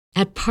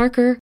At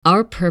Parker,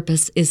 our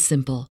purpose is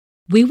simple.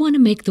 We want to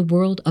make the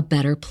world a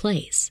better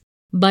place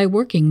by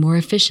working more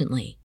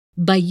efficiently,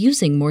 by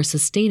using more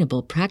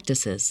sustainable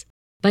practices,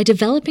 by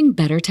developing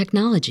better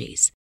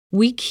technologies.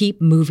 We keep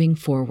moving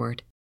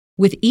forward.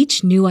 With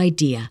each new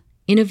idea,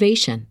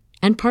 innovation,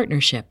 and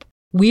partnership,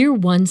 we're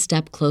one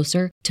step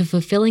closer to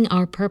fulfilling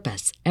our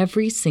purpose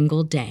every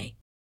single day.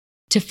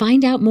 To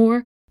find out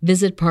more,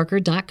 visit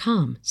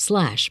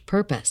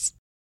parker.com/purpose.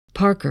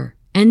 Parker,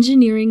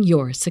 engineering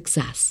your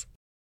success.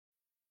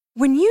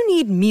 When you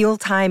need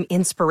mealtime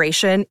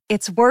inspiration,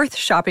 it's worth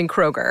shopping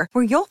Kroger,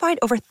 where you'll find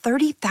over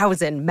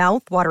 30,000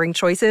 mouth-watering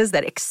choices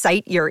that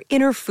excite your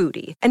inner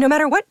foodie. And no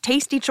matter what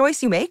tasty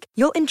choice you make,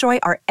 you'll enjoy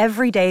our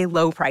everyday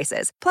low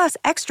prices, plus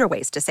extra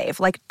ways to save,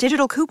 like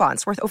digital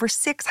coupons worth over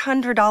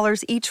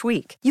 $600 each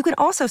week. You can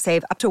also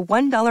save up to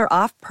 $1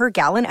 off per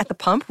gallon at the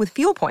pump with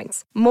fuel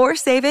points. More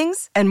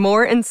savings and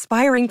more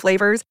inspiring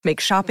flavors make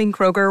shopping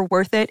Kroger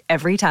worth it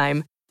every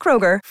time.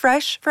 Kroger,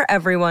 fresh for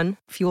everyone.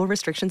 Fuel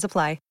restrictions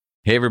apply.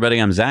 Hey everybody,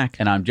 I'm Zach.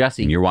 And I'm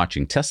Jesse. And you're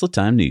watching Tesla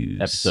Time News.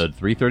 Episode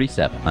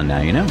 337. And now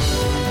you know.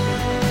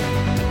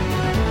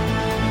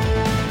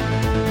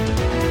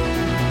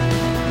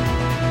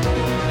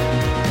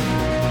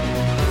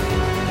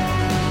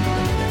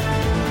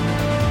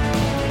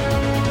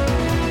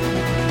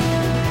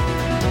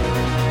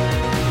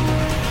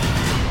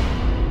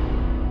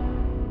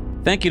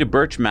 Thank you to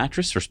Birch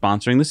Mattress for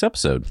sponsoring this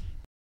episode.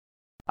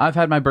 I've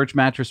had my Birch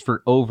mattress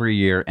for over a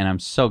year, and I'm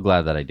so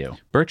glad that I do.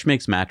 Birch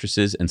makes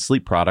mattresses and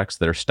sleep products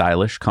that are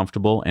stylish,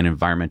 comfortable, and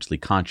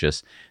environmentally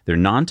conscious. Their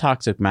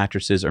non-toxic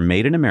mattresses are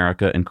made in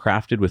America and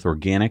crafted with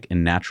organic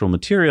and natural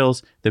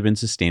materials that have been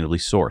sustainably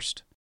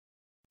sourced.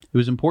 It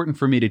was important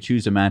for me to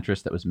choose a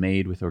mattress that was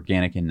made with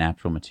organic and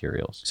natural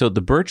materials. So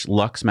the Birch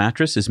Luxe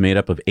mattress is made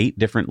up of 8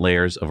 different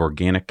layers of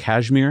organic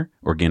cashmere,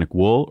 organic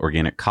wool,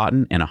 organic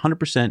cotton, and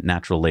 100%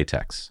 natural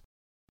latex.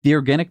 The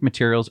organic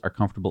materials are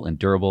comfortable and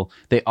durable.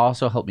 They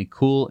also help me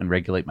cool and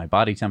regulate my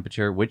body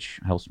temperature, which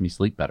helps me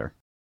sleep better.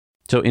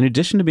 So in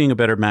addition to being a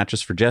better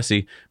mattress for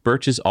Jesse,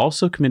 Birch is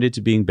also committed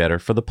to being better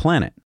for the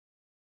planet.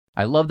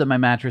 I love that my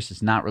mattress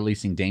is not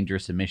releasing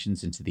dangerous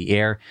emissions into the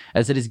air,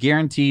 as it is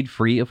guaranteed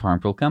free of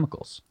harmful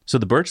chemicals. So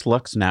the Birch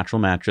Luxe Natural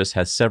Mattress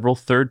has several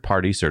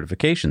third-party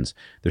certifications.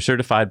 They're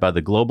certified by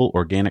the Global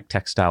Organic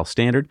Textile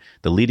Standard,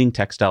 the leading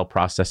textile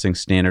processing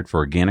standard for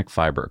organic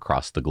fiber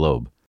across the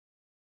globe.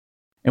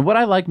 And what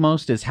I like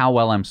most is how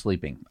well I'm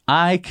sleeping.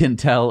 I can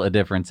tell a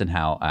difference in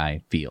how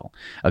I feel.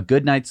 A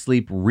good night's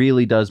sleep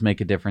really does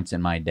make a difference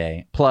in my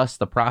day. Plus,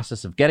 the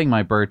process of getting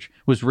my Birch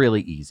was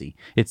really easy.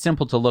 It's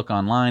simple to look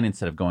online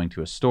instead of going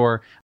to a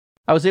store.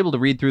 I was able to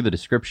read through the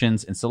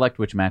descriptions and select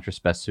which mattress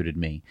best suited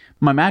me.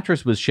 My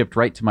mattress was shipped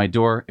right to my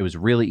door. It was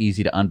really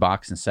easy to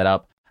unbox and set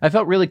up. I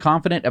felt really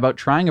confident about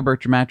trying a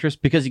Birch mattress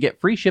because you get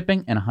free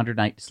shipping and a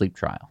 100-night sleep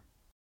trial.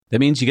 That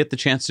means you get the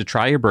chance to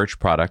try your Birch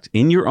product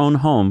in your own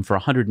home for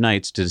 100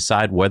 nights to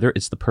decide whether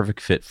it's the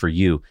perfect fit for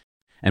you.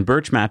 And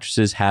Birch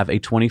mattresses have a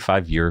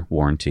 25-year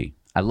warranty.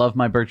 I love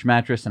my Birch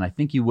mattress, and I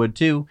think you would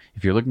too.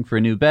 If you're looking for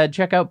a new bed,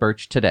 check out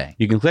Birch today.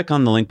 You can click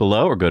on the link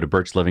below or go to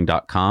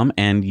birchliving.com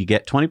and you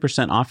get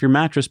 20% off your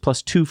mattress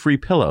plus 2 free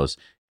pillows.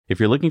 If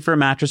you're looking for a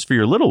mattress for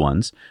your little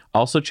ones,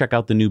 also check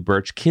out the new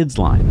Birch Kids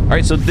line. All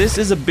right, so this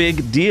is a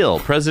big deal.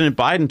 President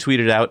Biden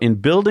tweeted out, in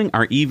building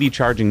our EV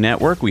charging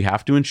network, we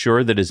have to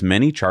ensure that as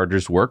many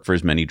chargers work for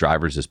as many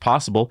drivers as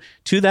possible.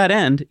 To that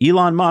end,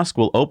 Elon Musk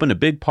will open a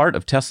big part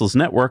of Tesla's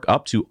network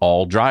up to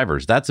all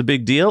drivers. That's a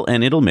big deal,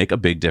 and it'll make a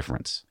big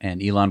difference.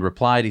 And Elon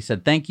replied, he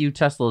said, "Thank you.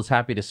 Tesla is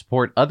happy to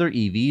support other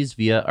EVs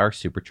via our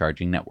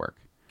supercharging network."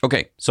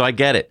 Okay, so I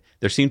get it.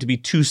 There seem to be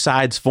 2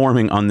 sides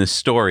forming on this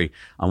story.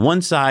 On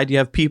one side, you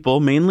have people,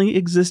 mainly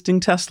existing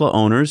Tesla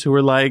owners, who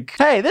are like,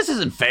 hey, this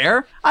isn't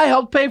fair. I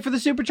helped pay for the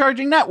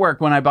supercharging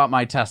network when I bought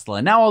my Tesla,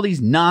 and now all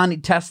these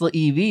non-Tesla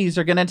EVs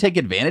are going to take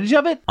advantage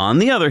of it? On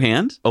the other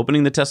hand,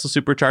 opening the Tesla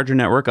supercharger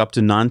network up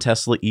to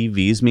non-Tesla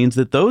EVs means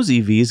that those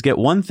EVs get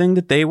one thing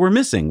that they were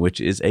missing, which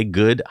is a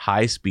good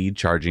high-speed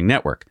charging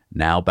network.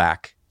 Now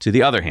back to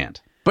the other hand.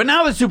 But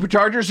now the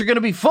superchargers are going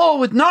to be full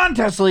with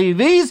non-Tesla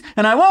EVs,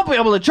 and I won't be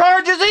able to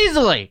charge as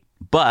easily.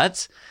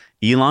 But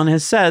Elon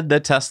has said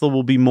that Tesla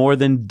will be more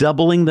than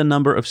doubling the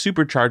number of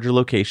supercharger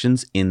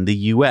locations in the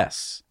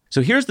US.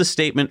 So here's the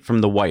statement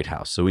from the White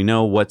House, so we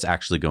know what's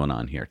actually going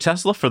on here.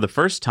 Tesla, for the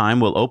first time,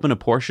 will open a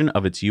portion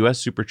of its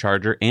US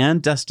supercharger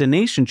and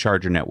destination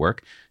charger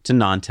network to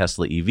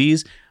non-Tesla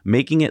EVs,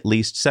 making at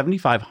least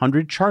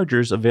 7,500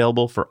 chargers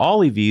available for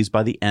all EVs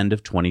by the end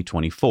of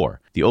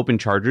 2024. The open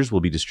chargers will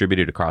be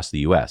distributed across the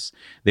US.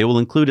 They will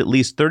include at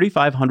least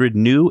 3,500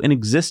 new and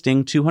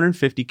existing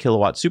 250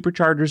 kilowatt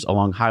superchargers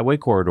along highway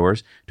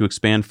corridors to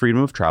expand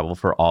freedom of travel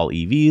for all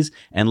EVs,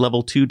 and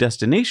level 2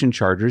 destination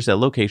chargers at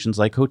locations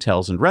like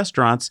hotels and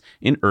restaurants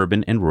in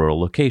urban and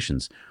rural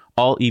locations.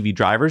 All EV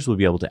drivers will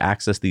be able to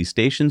access these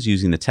stations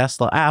using the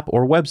Tesla app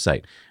or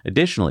website.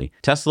 Additionally,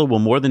 Tesla will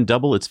more than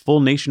double its full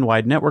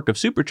nationwide network of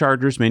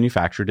superchargers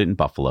manufactured in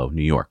Buffalo,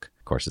 New York.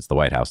 course, it's the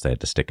White House. They had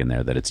to stick in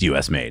there that it's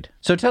U.S. made.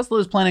 So Tesla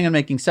is planning on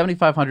making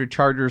 7,500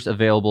 chargers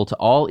available to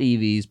all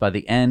EVs by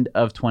the end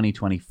of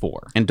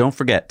 2024. And don't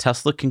forget,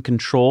 Tesla can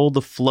control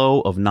the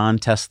flow of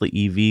non-Tesla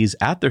EVs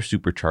at their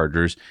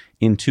superchargers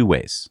in 2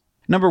 ways.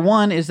 Number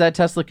one is that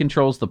Tesla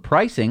controls the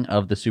pricing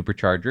of the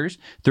superchargers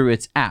through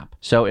its app.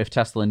 So if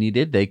Tesla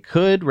needed, they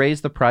could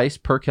raise the price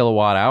per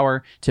kilowatt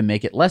hour to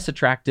make it less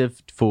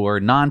attractive for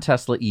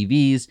non-Tesla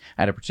EVs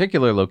at a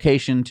particular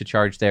location to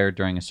charge there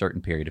during a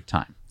certain period of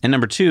time. And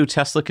number 2,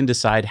 Tesla can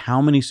decide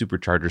how many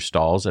supercharger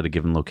stalls at a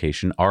given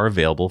location are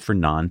available for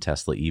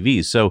non-Tesla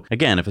EVs. So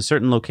again, if a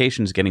certain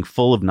location is getting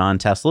full of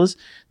non-Teslas,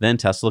 then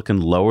Tesla can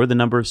lower the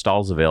number of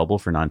stalls available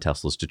for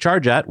non-Teslas to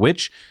charge at,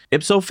 which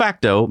ipso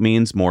facto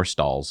means more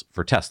stalls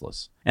for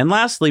Teslas. And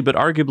lastly, but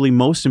arguably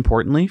most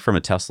importantly, from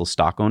a Tesla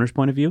stock owner's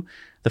point of view,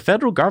 the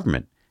federal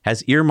government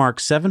has earmarked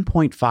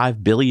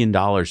 $7.5 billion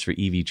for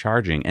EV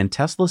charging, and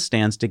Tesla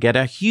stands to get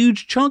a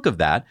huge chunk of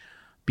that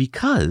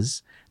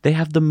because they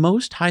have the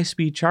most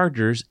high-speed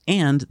chargers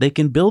and they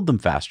can build them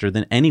faster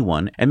than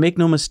anyone. And make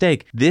no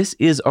mistake, this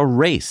is a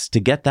race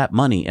to get that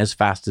money as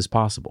fast as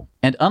possible.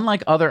 And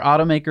unlike other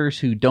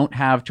automakers who don't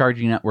have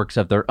charging networks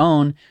of their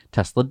own,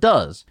 Tesla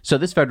does. So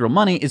this federal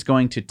money is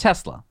going to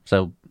Tesla.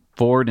 So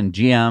Ford and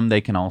GM,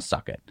 they can all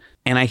suck it.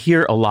 And I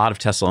hear a lot of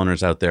Tesla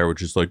owners out there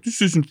which is like,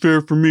 this isn't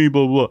fair for me,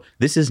 blah, blah.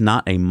 This is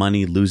not a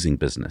money-losing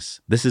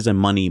business. This is a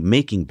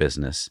money-making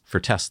business for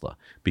Tesla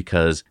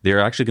because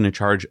they're actually going to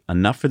charge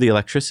enough for the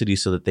electricity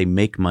so that they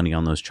make money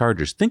on those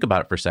chargers. Think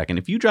about it for a second.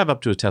 If you drive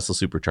up to a Tesla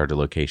supercharger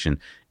location,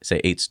 say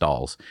 8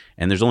 stalls,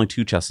 and there's only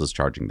 2 Teslas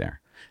charging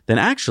there, then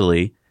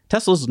actually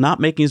Tesla's not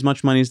making as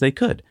much money as they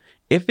could.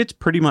 If it's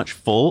pretty much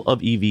full of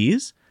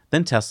EVs,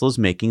 then Tesla's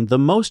making the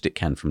most it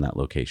can from that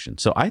location.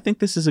 So I think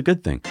this is a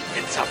good thing.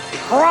 It's a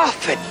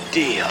profit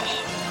deal.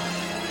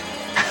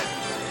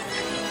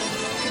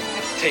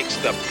 It takes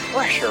the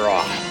pressure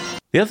off.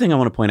 The other thing I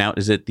want to point out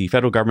is that the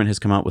federal government has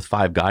come out with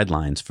 5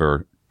 guidelines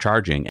for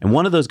charging. And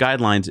one of those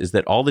guidelines is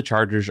that all the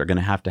chargers are going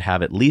to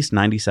have at least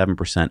 97%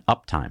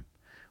 uptime.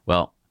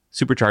 Well,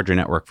 Supercharger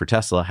network for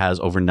Tesla has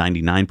over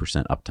 99%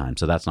 uptime,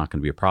 so that's not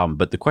going to be a problem.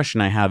 But the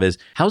question I have is,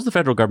 how's the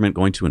federal government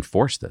going to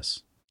enforce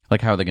this?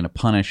 Like, how are they going to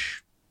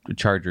punish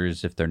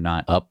chargers if they're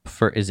not up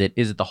for, is it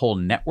the whole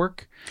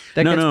network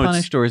that gets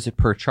punished, or is it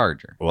per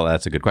charger? Well,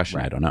 that's a good question.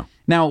 Right. I don't know.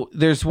 Now,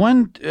 there's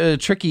one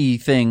tricky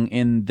thing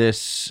in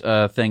this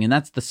thing, and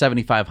that's the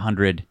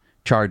 7,500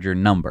 charger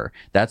number.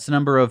 That's the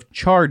number of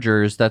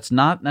chargers. That's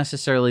not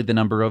necessarily the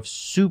number of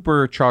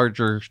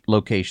supercharger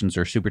locations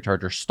or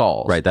supercharger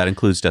stalls. Right. That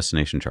includes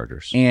destination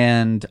chargers.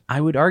 And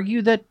I would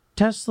argue that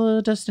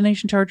Tesla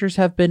destination chargers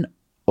have been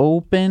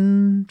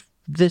open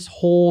this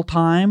whole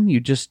time. You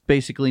just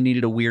basically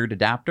needed a weird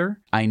adapter.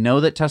 I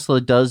know that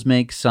Tesla does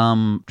make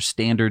some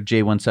standard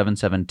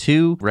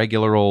J1772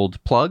 regular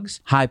old plugs,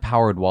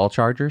 high-powered wall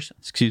chargers,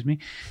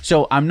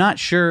 So I'm not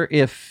sure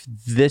if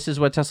this is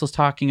what Tesla's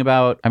talking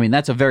about. I mean,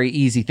 that's a very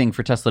easy thing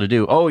for Tesla to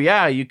do. Oh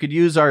yeah, you could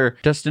use our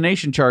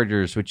destination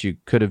chargers, which you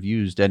could have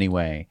used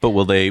anyway. But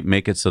will they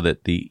make it so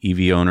that the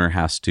EV owner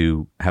has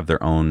to have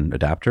their own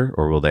adapter,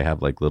 or will they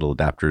have like little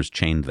adapters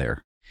chained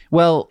there?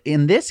 Well,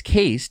 in this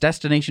case,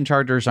 destination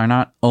chargers are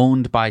not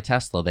owned by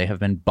Tesla. They have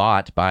been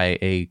bought by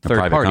a third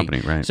private party. Company,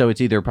 right? So it's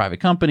either a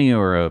private company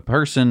or a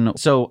person.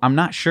 So I'm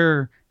not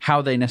sure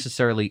how they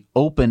necessarily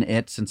open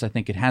it, since I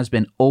think it has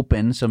been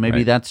open. So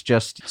maybe that's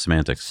just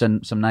semantics.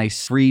 Some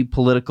nice free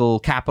political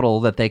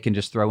capital that they can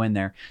just throw in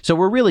there. So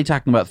we're really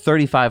talking about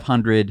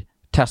 3,500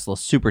 Tesla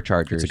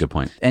superchargers. That's a good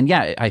point. And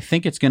yeah, I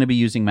think it's going to be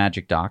using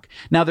Magic Dock.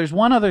 Now, there's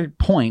one other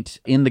point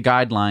in the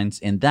guidelines,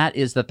 and that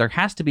is that there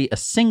has to be a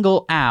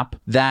single app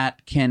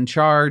that can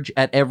charge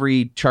at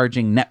every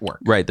charging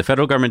network. Right. The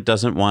federal government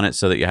doesn't want it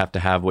so that you have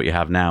to have what you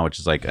have now, which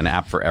is like an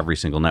app for every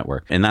single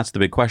network. And that's the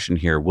big question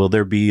here. Will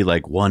there be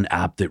like one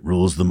app that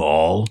rules them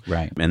all?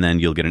 Right. And then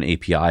you'll get an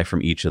API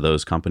from each of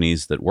those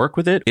companies that work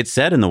with it. It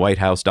said in the White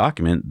House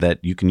document that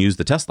you can use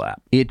the Tesla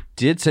app. It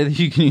did say that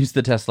you can use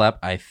the Tesla app.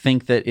 I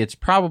think that it's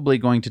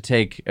probably going to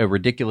take a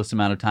ridiculous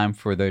amount of time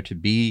for there to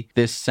be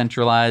this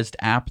centralized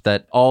app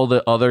that all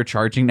the other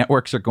charging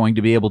networks are going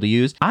to be able to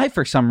use. I,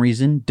 for some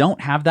reason, don't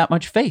have that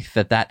much faith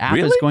that app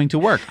is going to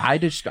work. I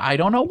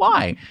don't know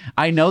why.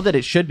 I know that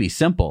it should be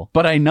simple,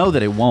 but I know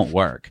that it won't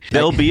work.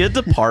 There'll be a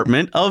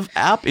Department of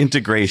App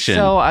Integration.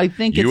 So I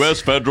think it's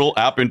U.S. Federal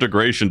App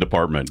Integration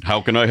Department.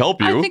 How can I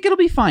help you? I think it'll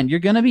be fine. You're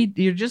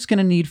just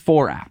gonna need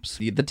 4 apps.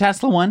 The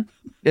Tesla one.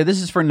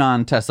 This is for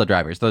non-Tesla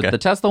drivers. The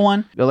Tesla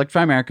one,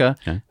 Electrify America,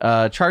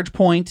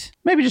 ChargePoint,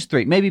 maybe just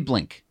 3, maybe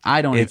Blink.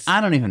 I don't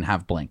even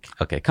have Blink.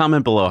 Okay,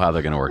 comment below how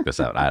they're going to work this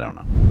out. I don't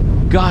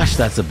know. Gosh,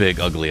 that's a big,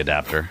 ugly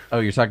adapter. Oh,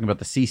 you're talking about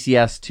the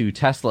CCS to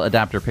Tesla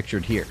adapter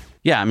pictured here.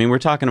 Yeah, I mean, we're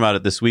talking about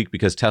it this week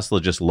because Tesla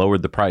just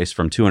lowered the price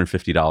from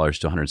 $250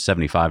 to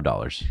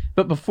 $175.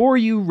 But before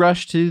you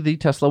rush to the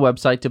Tesla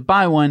website to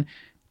buy one,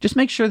 just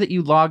make sure that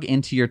you log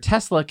into your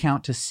Tesla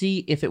account to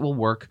see if it will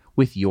work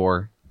with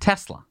your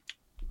Tesla.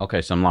 Okay,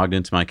 so I'm logged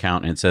into my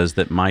account, and it says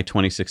that my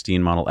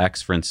 2016 Model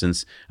X, for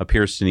instance,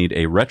 appears to need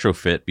a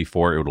retrofit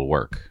before it will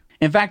work.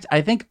 In fact,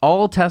 I think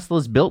all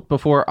Teslas built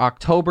before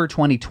October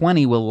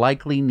 2020 will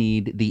likely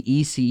need the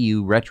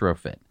ECU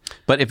retrofit.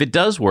 But if it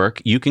does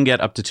work, you can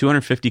get up to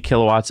 250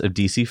 kilowatts of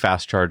DC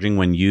fast charging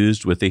when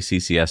used with a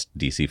CCS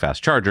DC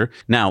fast charger.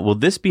 Now, will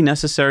this be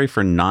necessary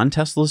for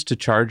non-Teslas to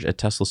charge at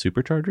Tesla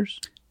Superchargers?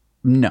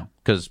 No,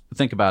 because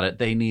think about it.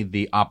 They need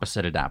the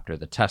opposite adapter,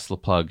 the Tesla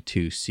plug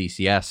to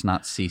CCS,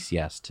 not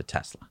CCS to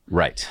Tesla.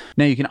 Right.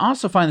 Now, you can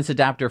also find this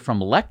adapter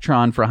from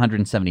Electron for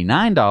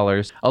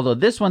 $179, although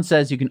this one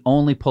says you can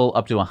only pull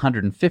up to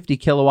 150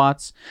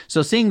 kilowatts.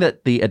 So seeing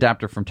that the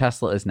adapter from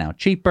Tesla is now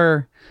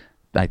cheaper,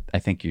 I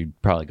think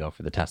you'd probably go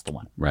for the Tesla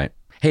one. Right.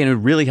 Hey, and it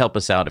would really help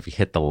us out if you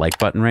hit the like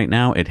button right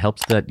now. It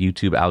helps that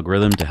YouTube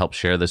algorithm to help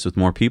share this with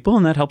more people,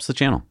 and that helps the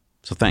channel.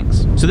 So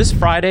thanks. So this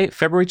Friday,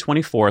 February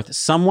 24th,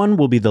 someone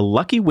will be the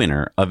lucky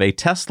winner of a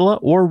Tesla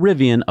or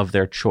Rivian of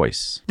their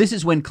choice. This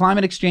is when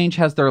Climate Exchange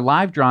has their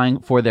live drawing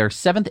for their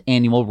 7th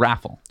annual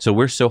raffle. So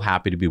we're so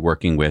happy to be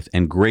working with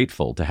and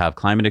grateful to have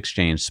Climate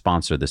Exchange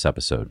sponsor this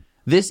episode.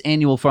 This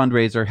annual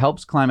fundraiser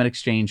helps Climate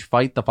Exchange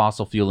fight the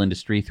fossil fuel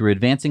industry through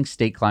advancing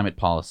state climate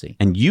policy.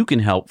 And you can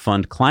help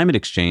fund Climate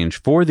Exchange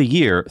for the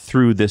year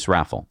through this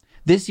raffle.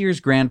 This year's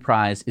grand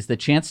prize is the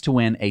chance to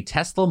win a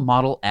Tesla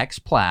Model X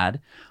Plaid,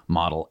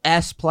 Model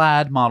S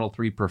Plaid, Model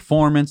 3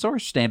 Performance, or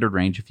Standard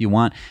Range if you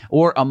want,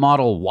 or a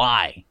Model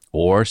Y.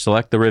 Or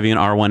select the Rivian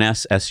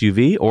R1S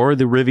SUV or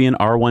the Rivian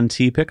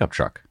R1T pickup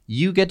truck.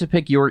 You get to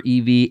pick your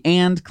EV,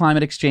 and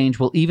Climate Exchange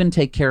will even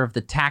take care of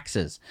the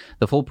taxes.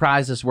 The full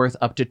prize is worth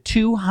up to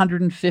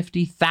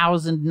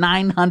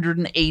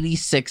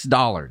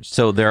 $250,986.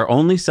 So they're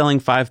only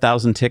selling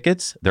 5,000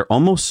 tickets. They're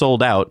almost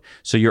sold out,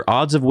 so your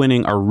odds of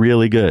winning are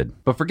really good.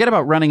 But forget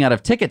about running out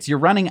of tickets. You're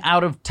running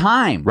out of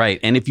time. Right,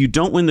 and if you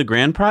don't win the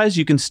grand prize,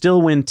 you can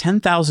still win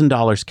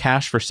 $10,000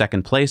 cash for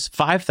second place,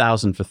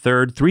 $5,000 for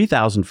third,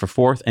 $3,000 for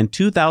fourth, and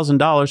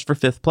 $2,000 for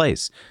fifth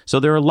place. So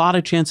there are a lot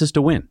of chances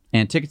to win.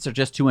 And tickets are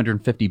just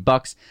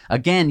 $250.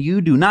 Again, you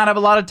do not have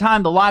a lot of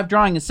time. The live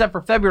drawing is set for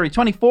February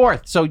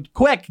 24th. So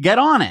quick, get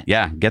on it.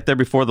 Yeah, get there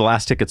before the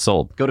last ticket's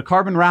sold. Go to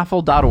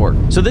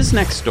carbonraffle.org. So this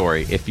next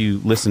story, if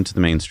you listen to the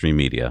mainstream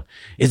media,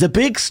 is a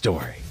big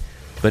story.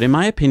 But in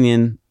my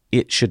opinion,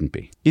 it shouldn't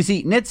be. You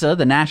see, NHTSA,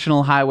 the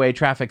National Highway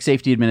Traffic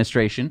Safety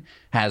Administration,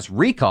 has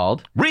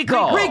recalled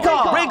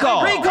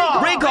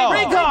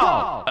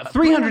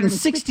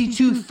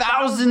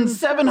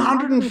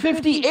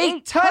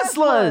 362,758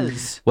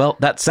 Teslas. Well,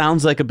 that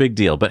sounds like a big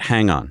deal, but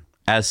hang on.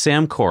 As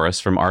Sam Corris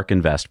from ARK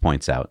Invest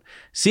points out,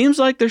 seems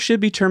like there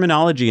should be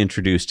terminology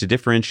introduced to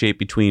differentiate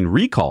between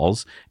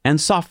recalls and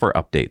software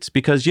updates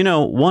because,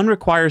 one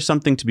requires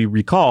something to be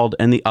recalled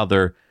and the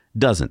other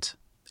doesn't.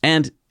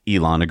 And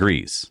Elon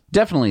agrees.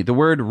 Definitely. The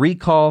word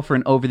recall for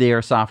an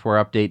over-the-air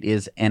software update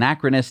is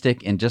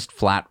anachronistic and just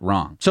flat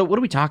wrong. So what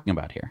are we talking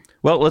about here?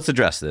 Well, let's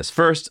address this.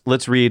 First,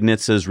 let's read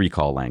NHTSA's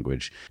recall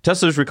language.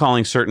 Tesla is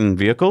recalling certain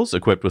vehicles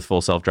equipped with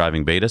full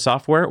self-driving beta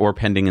software or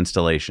pending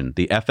installation.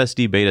 The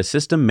FSD beta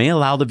system may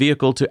allow the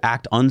vehicle to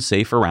act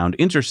unsafe around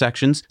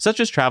intersections, such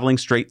as traveling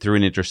straight through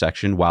an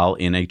intersection while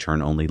in a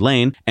turn-only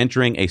lane,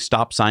 entering a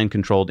stop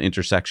sign-controlled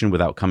intersection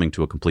without coming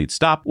to a complete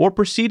stop, or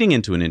proceeding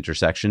into an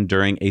intersection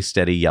during a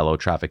steady yellow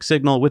traffic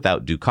signal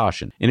without due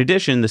caution. In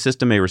addition, the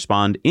system may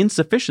respond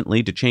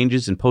insufficiently to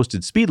changes in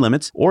posted speed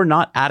limits or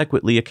not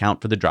adequately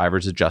account for the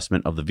driver's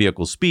adjustment of the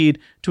vehicle's speed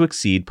to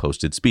exceed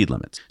posted speed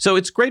limits. So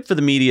it's great for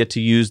the media to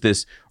use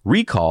this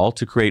recall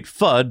to create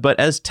FUD, but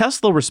as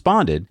Tesla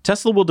responded,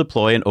 Tesla will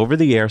deploy an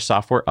over-the-air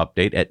software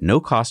update at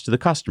no cost to the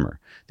customer.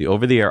 The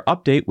over-the-air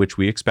update, which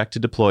we expect to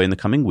deploy in the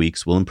coming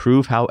weeks, will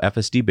improve how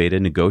FSD Beta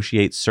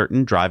negotiates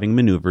certain driving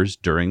maneuvers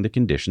during the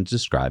conditions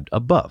described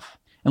above.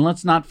 And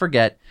let's not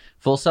forget,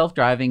 full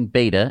self-driving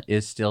beta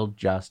is still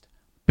just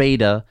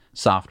beta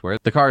software.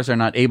 The cars are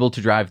not able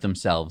to drive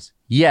themselves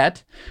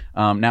yet.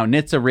 Now,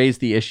 NHTSA raised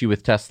the issue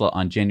with Tesla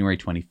on January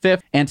 25th,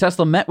 and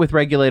Tesla met with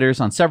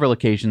regulators on several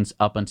occasions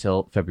up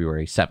until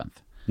February 7th.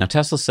 Now,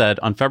 Tesla said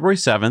on February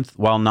 7th,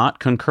 while not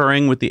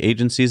concurring with the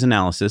agency's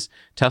analysis,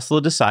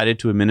 Tesla decided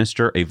to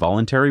administer a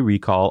voluntary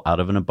recall out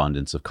of an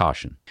abundance of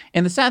caution.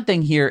 And the sad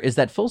thing here is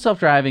that full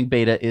self-driving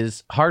beta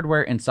is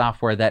hardware and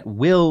software that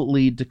will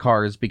lead to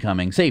cars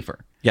becoming safer.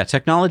 Yeah,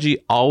 technology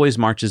always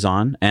marches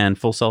on, and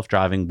full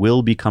self-driving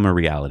will become a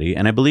reality,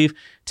 and I believe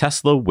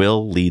Tesla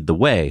will lead the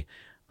way.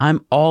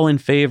 I'm all in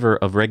favor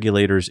of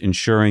regulators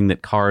ensuring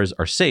that cars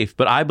are safe,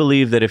 but I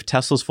believe that if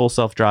Tesla's full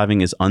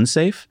self-driving is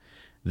unsafe,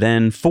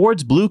 then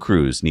Ford's Blue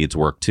Cruise needs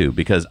work too,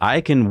 because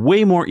I can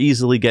way more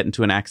easily get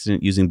into an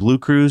accident using Blue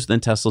Cruise than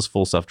Tesla's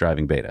full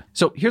self-driving beta.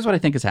 So here's what I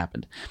think has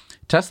happened.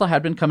 Tesla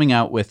had been coming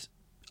out with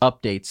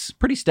updates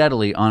pretty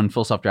steadily on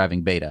full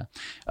self-driving beta.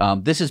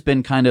 This has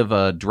been kind of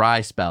a dry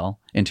spell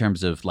in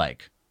terms of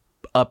like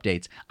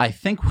updates. I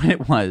think what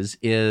it was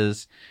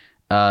is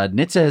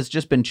NHTSA has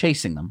just been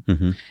chasing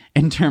them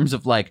in terms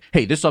of like,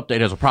 hey, this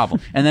update has a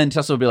problem. And then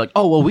Tesla will be like,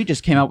 oh, well, we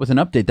just came out with an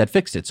update that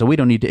fixed it, so we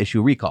don't need to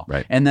issue a recall.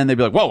 Right. And then they'd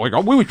be like, well,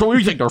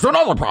 we think there's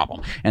another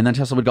problem. And then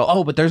Tesla would go,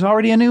 oh, but there's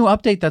already a new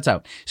update that's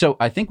out. So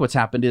I think what's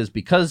happened is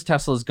because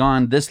Tesla's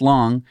gone this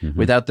long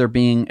without there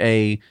being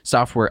a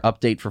software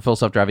update for full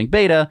self-driving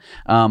beta,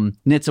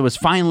 NHTSA was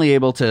finally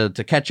able to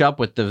catch up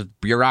with the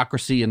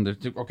bureaucracy and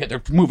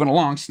they're moving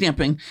along,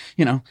 stamping,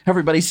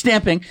 everybody's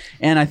stamping.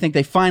 And I think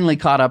they finally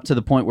caught up to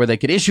the point where they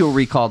could issue a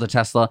recall to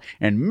Tesla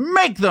and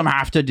make them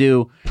have to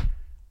do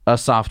a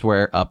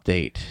software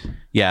update.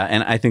 Yeah,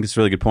 and I think it's a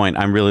really good point.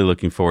 I'm really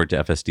looking forward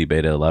to FSD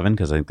Beta 11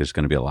 because I think there's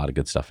going to be a lot of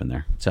good stuff in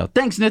there. So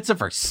thanks, NHTSA,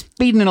 for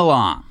speeding it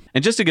along.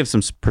 And just to give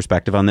some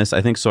perspective on this,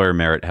 I think Sawyer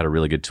Merritt had a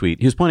really good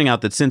tweet. He was pointing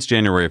out that since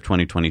January of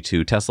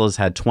 2022, Tesla has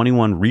had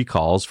 21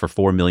 recalls for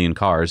 4 million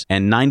cars,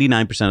 and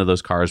 99% of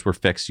those cars were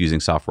fixed using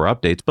software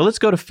updates. But let's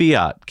go to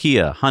Fiat,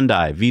 Kia,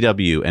 Hyundai,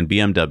 VW, and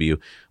BMW,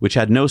 which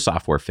had no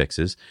software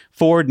fixes.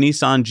 Ford,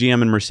 Nissan,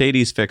 GM, and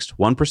Mercedes fixed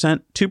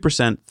 1%,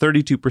 2%,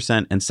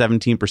 32%, and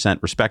 17%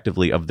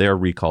 respectively of their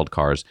recalled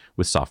cars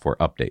with software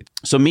updates.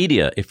 So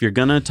media, if you're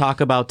going to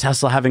talk about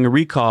Tesla having a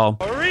recall,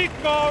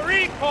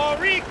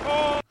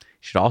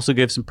 should also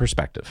give some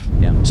perspective.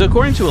 Yeah. So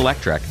according to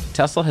Electrek,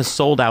 Tesla has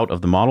sold out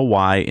of the Model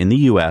Y in the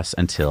US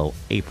until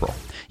April.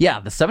 Yeah,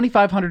 the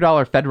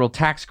 $7,500 federal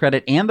tax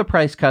credit and the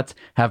price cuts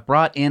have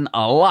brought in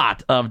a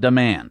lot of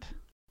demand.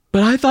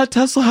 But I thought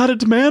Tesla had a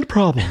demand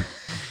problem.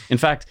 In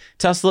fact,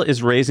 Tesla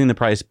is raising the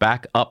price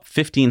back up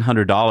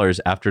 $1,500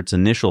 after its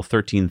initial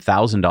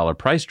 $13,000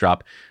 price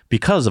drop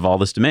because of all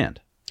this demand.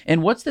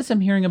 And what's this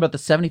I'm hearing about the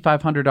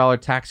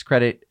 $7,500 tax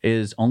credit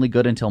is only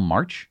good until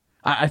March?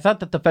 I thought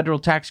that the federal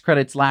tax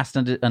credits last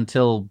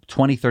until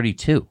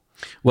 2032.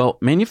 Well,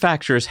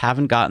 manufacturers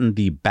haven't gotten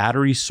the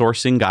battery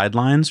sourcing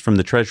guidelines from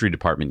the Treasury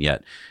Department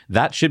yet.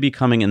 That should be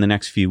coming in the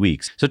next few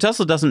weeks. So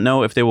Tesla doesn't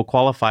know if they will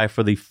qualify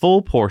for the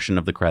full portion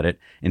of the credit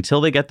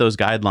until they get those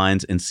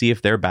guidelines and see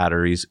if their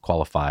batteries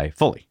qualify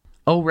fully.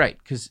 Oh, right.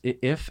 Because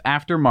if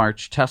after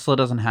March, Tesla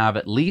doesn't have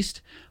at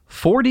least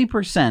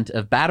 40%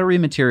 of battery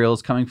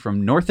materials coming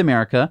from North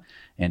America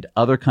and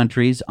other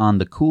countries on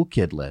the cool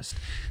kid list,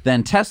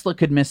 then Tesla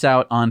could miss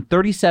out on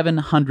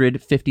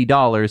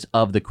 $3,750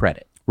 of the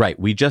credit. Right.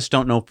 We just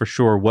don't know for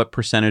sure what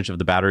percentage of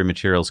the battery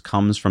materials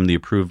comes from the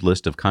approved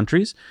list of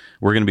countries.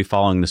 We're going to be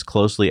following this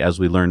closely as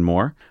we learn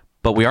more.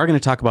 But we are going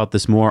to talk about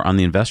this more on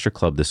the Investor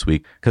Club this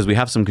week because we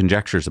have some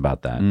conjectures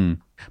about that.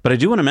 But I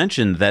do want to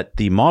mention that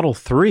the Model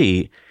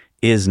 3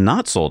 is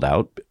not sold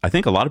out. I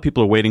think a lot of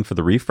people are waiting for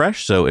the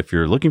refresh. So if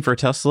you're looking for a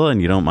Tesla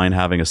and you don't mind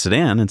having a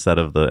sedan instead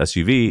of the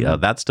SUV,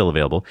 that's still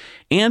available.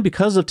 And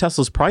because of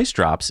Tesla's price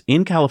drops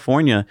in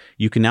California,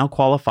 you can now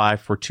qualify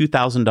for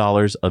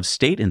 $2,000 of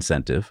state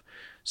incentive.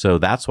 So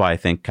that's why I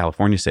think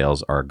California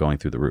sales are going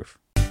through the roof.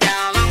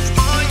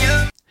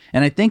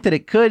 And I think that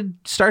it could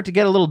start to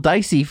get a little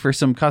dicey for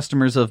some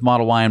customers of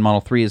Model Y and Model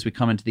 3 as we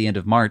come into the end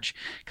of March,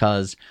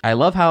 because I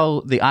love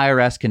how the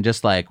IRS can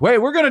just like, wait,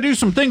 we're going to do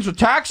some things with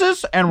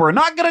taxes and we're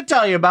not going to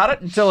tell you about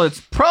it until it's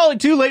probably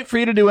too late for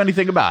you to do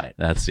anything about it.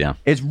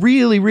 It's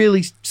really,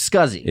 really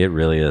scuzzy. It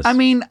really is. I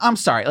mean, I'm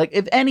sorry. Like,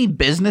 if any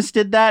business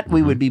did that,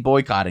 we would be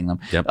boycotting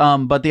them. Yep.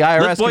 But the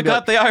IRS Let's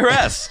boycott the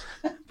IRS.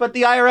 But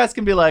the IRS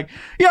can be like,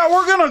 yeah,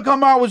 we're going to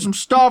come out with some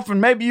stuff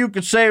and maybe you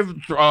could save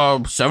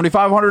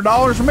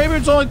 $7,500 or maybe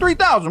it's only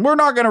 $3,000. We're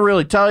not going to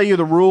really tell you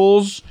the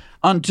rules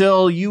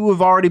until you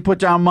have already put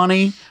down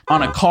money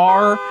on a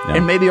car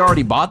and maybe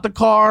already bought the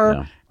car.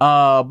 Yeah.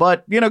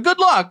 But, good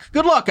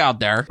luck out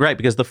there. Right,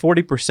 because the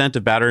 40%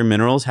 of battery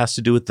minerals has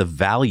to do with the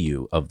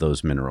value of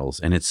those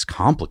minerals, and it's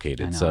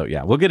complicated. So,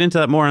 yeah, we'll get into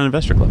that more on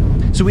Investor Club.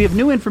 So we have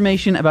new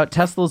information about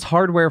Tesla's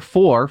Hardware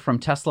 4 from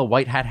Tesla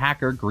White Hat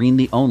hacker Green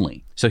the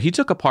Only. So he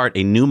took apart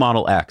a new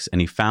Model X,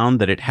 and he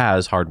found that it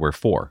has Hardware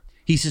 4.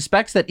 He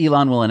suspects that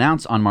Elon will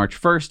announce on March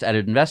 1st at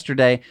Investor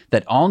Day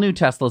that all new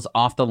Teslas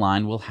off the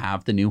line will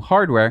have the new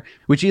hardware,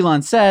 which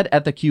Elon said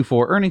at the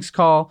Q4 earnings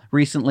call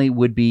recently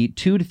would be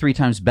 2 to 3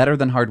 times better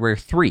than Hardware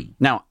 3.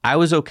 Now, I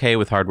was okay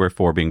with Hardware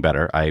 4 being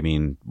better. I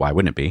mean, why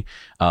wouldn't it be?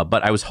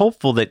 But I was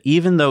hopeful that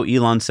even though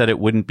Elon said it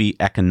wouldn't be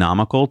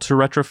economical to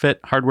retrofit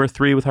Hardware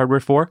 3 with Hardware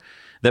 4,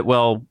 that,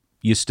 well,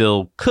 you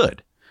still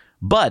could.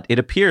 But it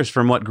appears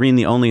from what Green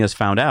the Only has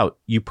found out,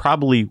 you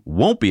probably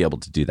won't be able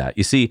to do that.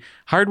 You see,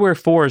 Hardware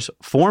 4's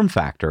form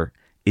factor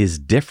is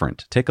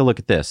different. Take a look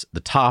at this. The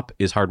top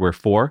is Hardware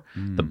 4.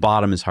 The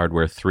bottom is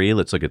Hardware 3.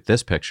 Let's look at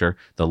this picture.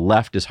 The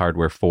left is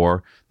Hardware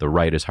 4. The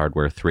right is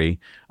Hardware 3.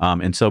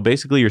 And so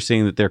basically you're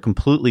seeing that they're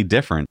completely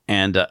different.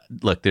 And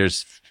look,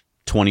 there's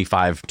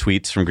 25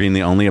 tweets from Green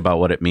the Only about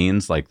what it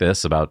means, like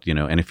this, about,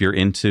 and if you're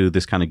into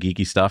this kind of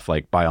geeky stuff,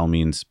 like, by all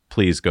means,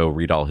 please go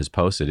read all his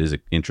posts. It is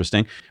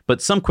interesting.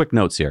 But some quick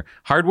notes here.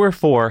 Hardware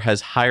 4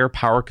 has higher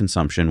power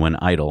consumption when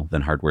idle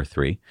than Hardware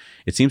 3.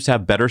 It seems to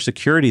have better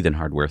security than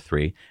Hardware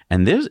 3.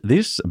 And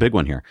there's a big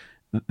one here.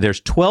 There's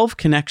 12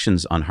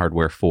 connections on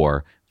Hardware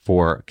 4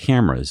 for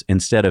cameras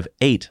instead of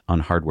 8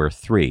 on hardware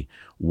 3.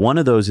 One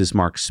of those is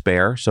marked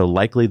spare, so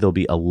likely there'll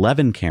be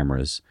 11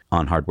 cameras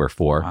on hardware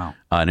 4. Wow.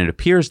 And it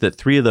appears that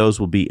 3 of those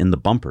will be in the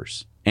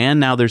bumpers. And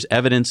now there's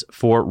evidence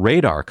for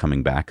radar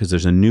coming back because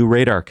there's a new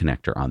radar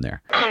connector on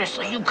there.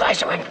 Honestly, you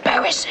guys are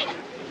embarrassing.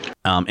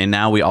 And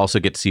now we also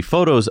get to see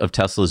photos of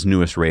Tesla's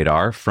newest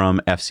radar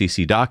from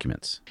FCC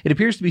documents. It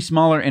appears to be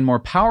smaller and more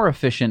power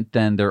efficient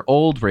than their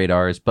old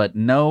radars, but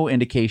no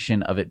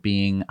indication of it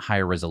being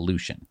higher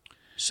resolution.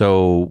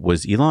 So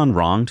was Elon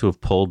wrong to have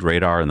pulled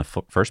radar in the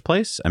first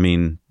place? I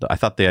mean, I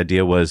thought the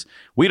idea was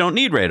we don't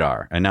need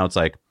radar. And now it's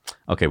like,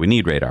 okay, we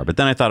need radar. But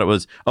then I thought it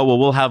was, oh, well,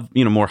 we'll have,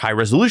 more high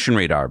resolution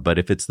radar. But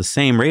if it's the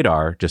same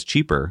radar, just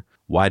cheaper,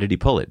 why did he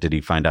pull it? Did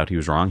he find out he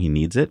was wrong? He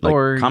needs it? Like,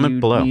 or comment you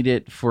below. Need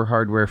it for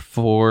hardware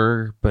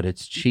 4, but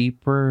it's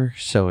cheaper,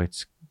 so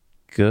it's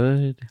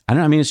good. I don't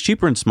know. I mean, it's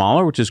cheaper and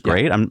smaller, which is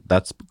great. Yeah.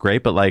 That's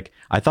great. But like,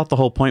 I thought the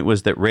whole point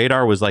was that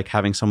radar was like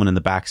having someone in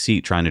the back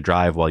seat trying to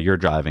drive while you're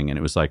driving. And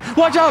it was like,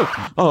 watch out.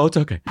 Oh, it's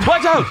okay.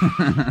 Watch out.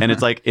 And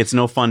it's like, it's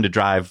no fun to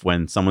drive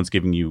when someone's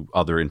giving you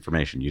other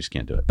information. You just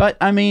can't do it. But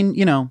I mean,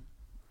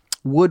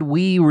 would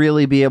we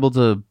really be able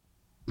to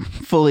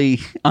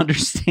fully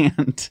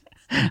understand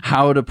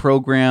how to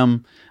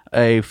program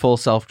a full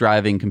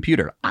self-driving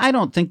computer? I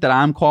don't think that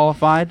I'm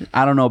qualified.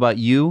 I don't know about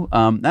you.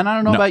 And I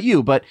don't know about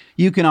you, but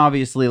you can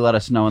obviously let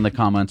us know in the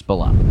comments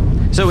below.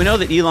 So we know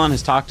that Elon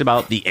has talked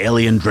about the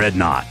alien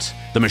dreadnought,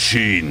 the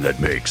machine that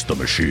makes the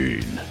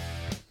machine.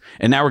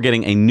 And now we're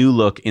getting a new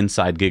look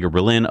inside Giga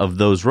Berlin of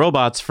those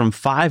robots from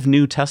 5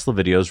 new Tesla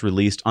videos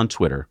released on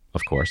Twitter,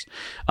 of course,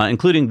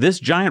 including this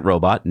giant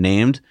robot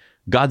named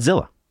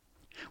Godzilla.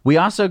 We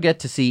also get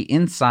to see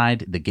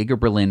inside the Giga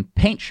Berlin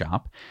paint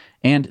shop,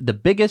 and the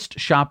biggest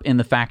shop in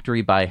the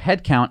factory by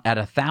head count at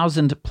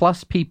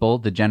 1,000+ people,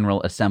 the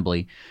General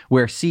Assembly,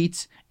 where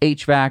seats,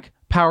 HVAC,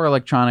 power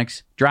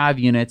electronics, drive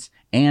units,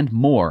 and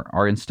more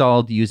are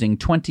installed using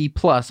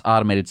 20+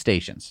 automated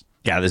stations.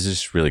 Yeah, this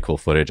is just really cool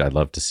footage. I'd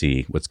love to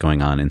see what's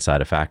going on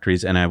inside of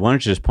factories. And I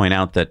wanted to just point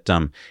out that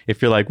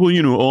if you're like,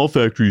 well, all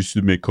factories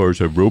that make cars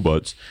have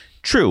robots.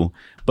 True.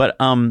 But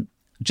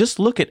just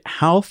look at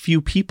how few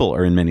people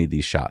are in many of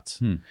these shots.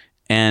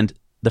 And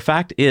the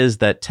fact is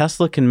that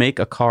Tesla can make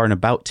a car in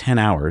about 10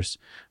 hours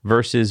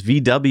versus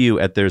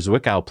VW at their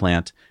Zwickau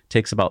plant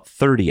takes about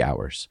 30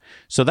 hours.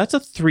 So that's a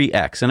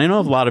 3x. And I know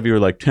a lot of you are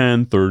like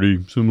 10,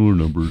 30, similar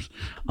numbers.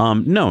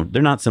 No,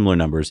 they're not similar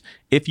numbers.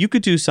 If you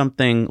could do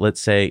something, let's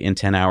say, in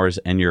 10 hours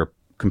and your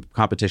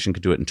competition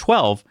could do it in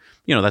 12,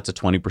 that's a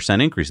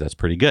 20% increase. That's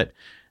pretty good.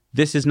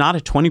 This is not a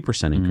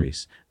 20%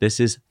 increase. This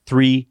is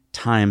 3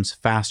 times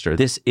faster.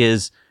 This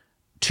is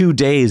 2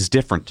 days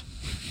different.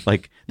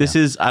 Like this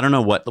is, I don't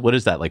know, what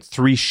is that? Like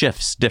 3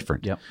 shifts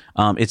different. Yep.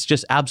 It's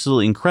just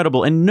absolutely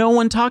incredible. And no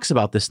one talks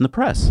about this in the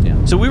press.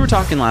 Yeah. So we were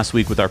talking last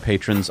week with our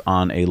patrons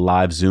on a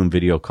live Zoom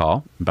video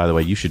call. And by the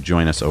way, you should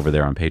join us over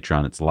there on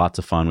Patreon. It's lots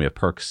of fun. We have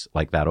perks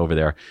like that over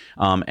there.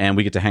 And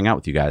we get to hang out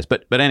with you guys.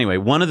 But anyway,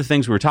 one of the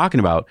things we were talking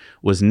about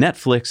was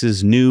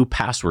Netflix's new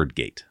password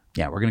gate.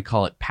 Yeah, we're going to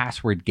call it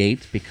Password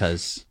Gate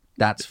because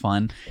that's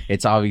fun.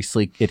 It's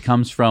obviously, it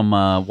comes from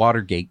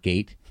Watergate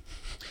Gate.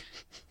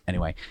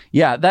 Anyway,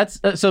 yeah,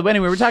 that's so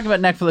anyway, we're talking about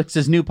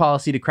Netflix's new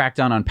policy to crack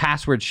down on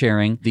password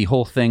sharing. The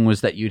whole thing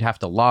was that you'd have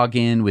to log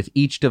in with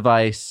each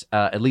device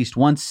at least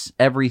once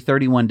every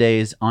 31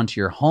 days onto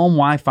your home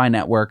Wi-Fi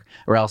network,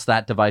 or else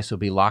that device will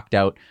be locked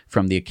out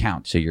from the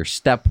account. So your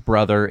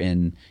stepbrother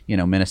in,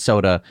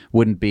 Minnesota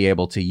wouldn't be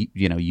able to,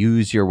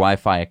 use your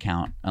Wi-Fi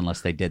account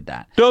unless they did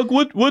that. Doug,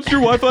 what's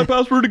your Wi-Fi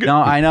password again?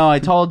 No, I know, I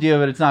told you,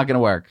 but it's not going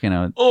to work,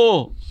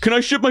 Oh, can I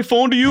ship my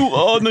phone to you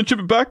and then ship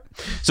it back?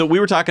 So we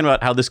were talking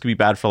about how this could be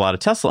bad for a lot of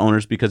Tesla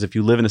owners, because if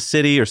you live in a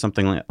city or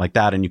something like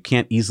that and you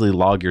can't easily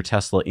log your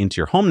Tesla into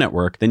your home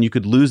network, then you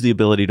could lose the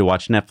ability to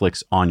watch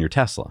Netflix on your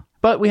Tesla.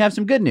 But we have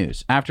some good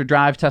news. After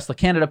Drive Tesla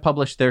Canada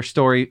published their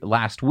story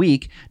last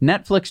week,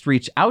 Netflix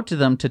reached out to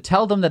them to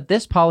tell them that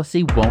this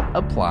policy won't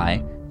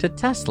apply to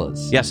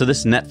Teslas. Yeah, so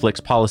this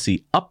Netflix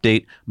policy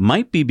update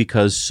might be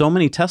because so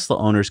many Tesla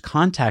owners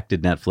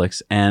contacted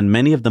Netflix and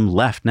many of them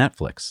left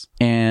Netflix.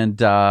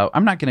 And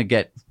I'm not going to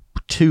get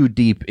too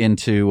deep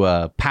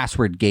into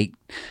Password Gate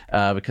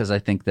because I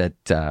think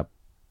that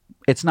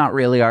it's not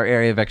really our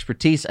area of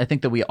expertise. I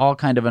think that we all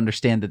kind of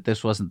understand that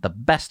this wasn't the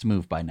best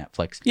move by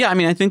Netflix. Yeah, I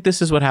mean, I think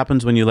this is what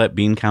happens when you let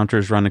bean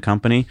counters run a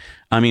company.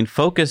 I mean,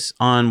 focus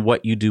on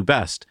what you do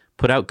best.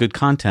 Put out good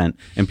content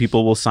and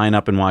people will sign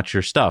up and watch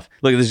your stuff.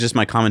 Look, this is just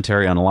my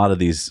commentary on a lot of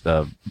these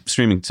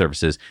streaming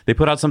services. They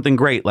put out something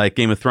great like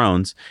Game of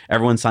Thrones.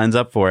 Everyone signs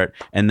up for it.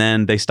 And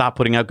then they stop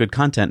putting out good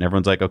content. And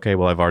everyone's like, okay,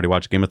 well, I've already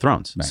watched Game of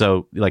Thrones. Right.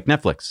 So like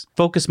Netflix,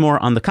 focus more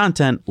on the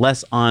content,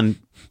 less on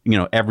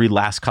every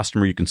last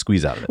customer you can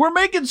squeeze out of it. We're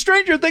making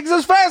Stranger Things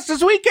as fast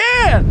as we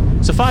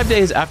can. So 5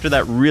 days after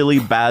that really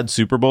bad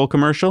Super Bowl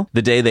commercial,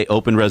 the day they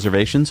opened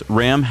reservations,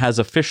 Ram has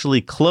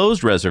officially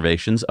closed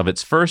reservations of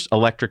its first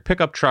electric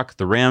pickup truck,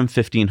 the Ram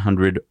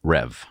 1500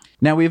 REV.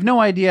 Now, we have no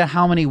idea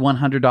how many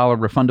 $100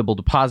 refundable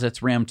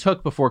deposits Ram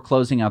took before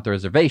closing out the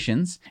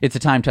reservations. It's a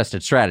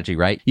time-tested strategy,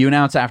 right? You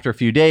announce after a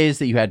few days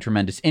that you had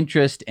tremendous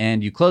interest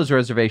and you close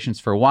reservations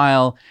for a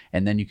while,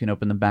 and then you can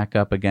open them back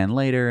up again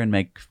later and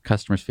make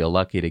customers feel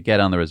lucky to get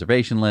on the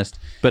reservation list.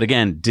 But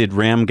again, did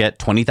Ram get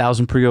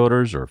 20,000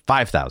 pre-orders or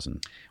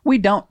 5,000? We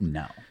don't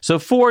know. So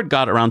Ford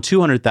got around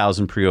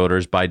 200,000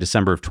 pre-orders by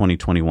December of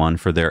 2021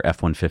 for their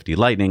F-150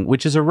 Lightning,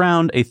 which is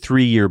around a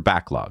 3-year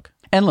backlog.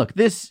 And look,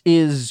 this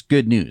is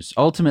good news.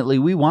 Ultimately,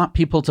 we want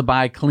people to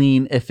buy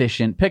clean,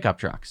 efficient pickup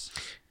trucks.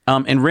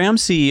 And Ram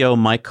CEO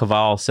Mike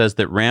Cavall says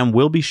that Ram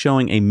will be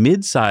showing a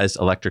mid-sized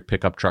electric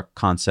pickup truck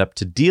concept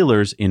to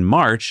dealers in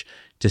March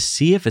to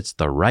see if it's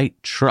the right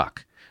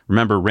truck.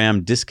 Remember,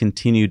 Ram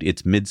discontinued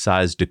its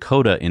mid-size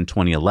Dakota in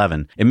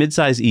 2011. A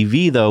mid-size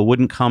EV, though,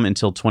 wouldn't come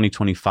until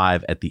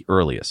 2025 at the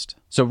earliest.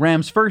 So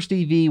Ram's first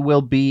EV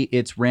will be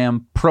its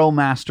Ram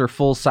ProMaster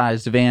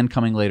full-sized van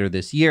coming later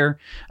this year,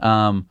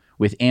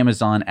 with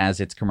Amazon as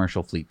its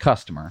commercial fleet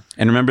customer.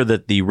 And remember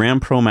that the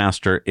Ram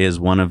ProMaster is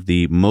one of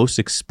the most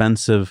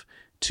expensive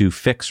to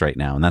fix right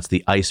now, and that's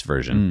the ICE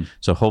version.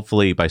 So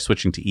hopefully by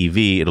switching to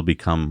EV, it'll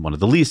become one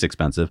of the least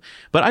expensive.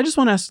 But I just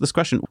want to ask this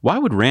question. Why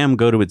would Ram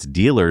go to its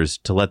dealers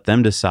to let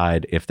them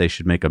decide if they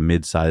should make a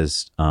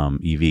mid-sized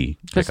EV?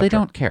 Because they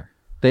don't care.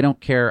 They don't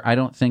care. I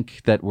don't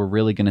think that we're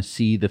really going to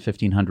see the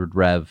 1500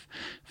 Rev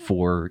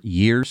for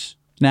years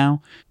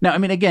now. Now, I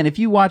mean, again, if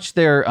you watch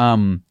their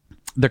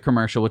the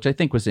commercial, which I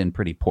think was in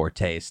pretty poor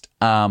taste,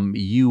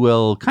 you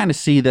will kind of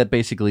see that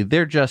basically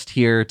they're just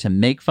here to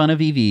make fun of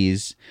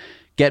EVs,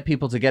 get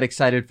people to get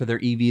excited for their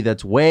EV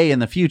that's way in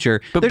the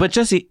future. But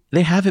Jesse,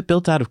 they have it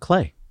built out of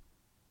clay.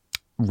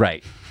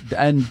 Right.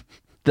 And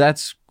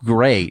that's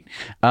great.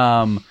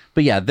 But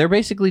yeah, they're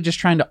basically just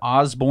trying to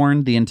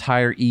Osborne the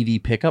entire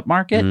EV pickup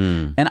market.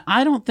 And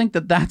I don't think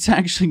that that's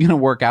actually going to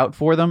work out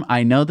for them.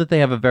 I know that they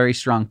have a very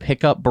strong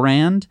pickup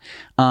brand.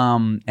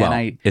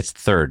 It's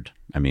third.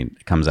 I mean,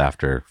 it comes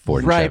after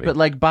Ford and Chevy. Chevy. But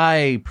like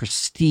by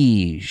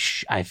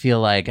prestige, I feel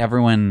like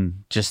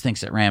everyone just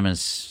thinks that Ram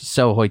is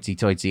so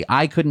hoity-toity.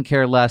 I couldn't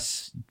care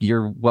less.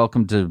 You're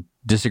welcome to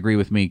disagree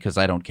with me because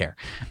I don't care.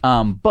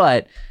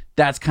 But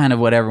that's kind of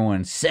what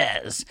everyone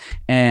says.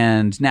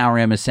 And now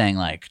Ram is saying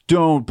like,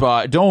 don't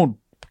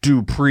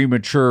do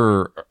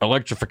premature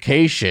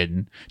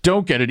electrification.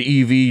 Don't get an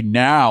EV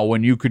now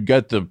when you could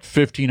get the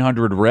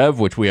 1500 Rev,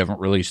 which we haven't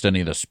released any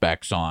of the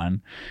specs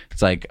on.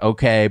 It's like,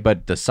 okay,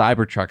 but the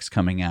Cybertruck's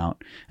coming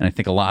out. And I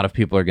think a lot of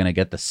people are going to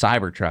get the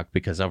Cybertruck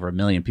because over 1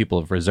 million people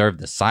have reserved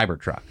the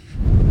Cybertruck.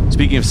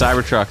 Speaking of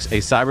Cybertrucks,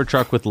 a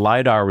Cybertruck with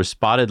LiDAR was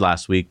spotted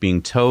last week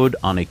being towed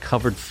on a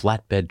covered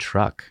flatbed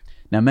truck.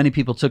 Now, many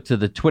people took to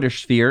the Twitter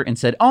sphere and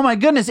said, oh my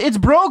goodness, it's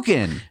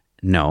broken.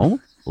 No,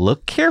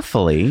 look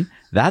carefully.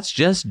 That's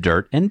just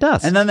dirt and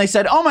dust. And then they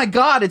said, oh my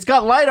God, it's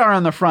got LiDAR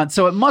on the front,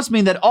 so it must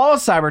mean that all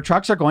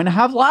Cybertrucks are going to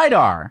have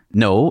LiDAR.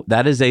 No,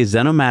 that is a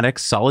Xenomatic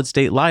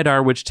solid-state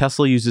LiDAR, which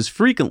Tesla uses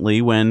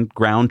frequently when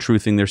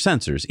ground-truthing their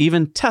sensors.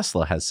 Even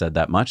Tesla has said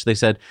that much. They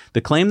said, the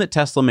claim that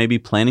Tesla may be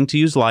planning to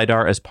use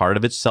LiDAR as part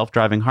of its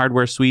self-driving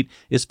hardware suite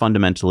is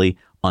fundamentally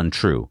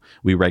untrue.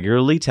 We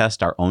regularly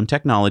test our own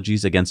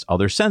technologies against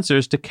other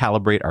sensors to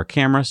calibrate our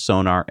camera,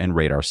 sonar, and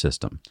radar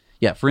system.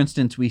 Yeah, for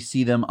instance, we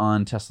see them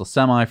on Tesla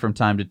Semi from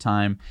time to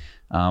time,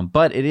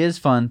 but it is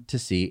fun to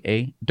see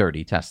a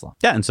dirty Tesla.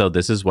 Yeah, and so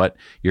this is what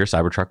your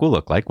Cybertruck will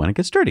look like when it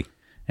gets dirty.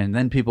 And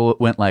then people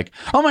went like,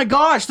 oh my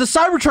gosh, the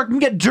Cybertruck can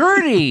get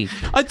dirty.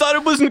 I thought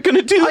it wasn't going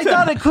to do that. I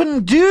thought it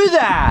couldn't do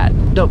that.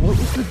 What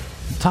was the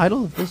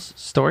title of this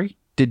story?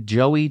 Did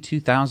Joey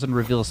 2000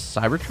 reveal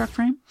Cybertruck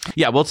frame?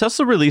 Yeah, well,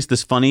 Tesla released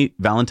this funny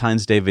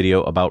Valentine's Day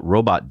video about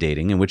robot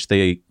dating in which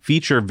they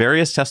feature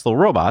various Tesla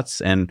robots,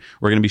 and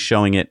we're going to be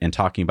showing it and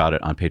talking about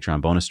it on Patreon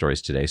bonus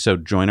stories today. So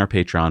join our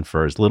Patreon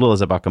for as little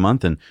as $1 a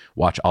month and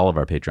watch all of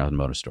our Patreon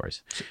bonus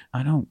stories.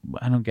 I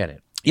don't get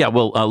it. Yeah,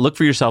 well, look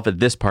for yourself at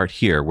this part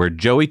here where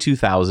Joey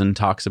 2000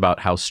 talks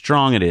about how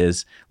strong it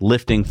is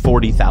lifting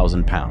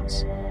 40,000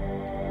 pounds.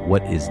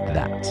 What is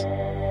that?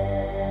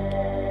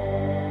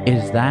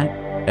 Is that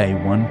a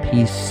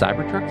one-piece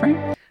Cybertruck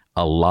frame?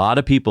 A lot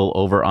of people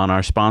over on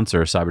our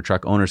sponsor, Cybertruck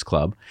Owners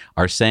Club,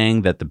 are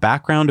saying that the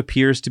background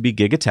appears to be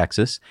Giga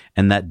Texas,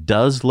 and that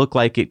does look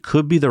like it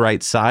could be the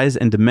right size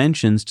and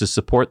dimensions to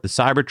support the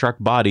Cybertruck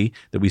body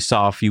that we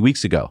saw a few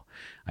weeks ago.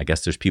 I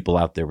guess there's people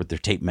out there with their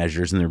tape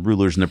measures and their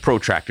rulers and their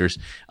protractors.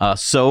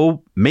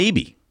 So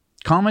maybe.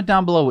 Comment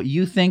down below what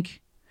you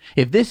think.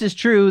 If this is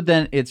true,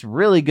 then it's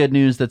really good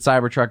news that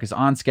Cybertruck is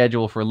on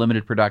schedule for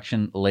limited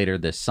production later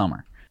this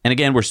summer. And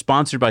again, we're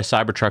sponsored by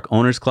Cybertruck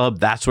Owners Club.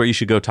 That's where you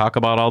should go talk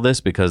about all this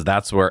because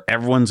that's where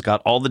everyone's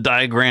got all the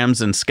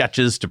diagrams and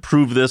sketches to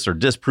prove this or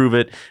disprove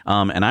it.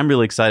 And I'm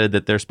really excited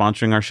that they're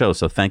sponsoring our show.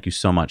 So thank you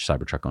so much,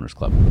 Cybertruck Owners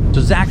Club.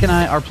 So Zach and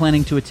I are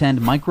planning to attend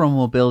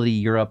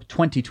Micromobility Europe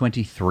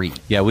 2023.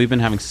 Yeah, we've been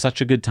having such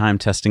a good time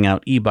testing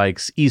out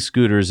e-bikes,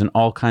 e-scooters, and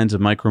all kinds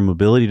of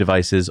micromobility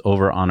devices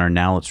over on our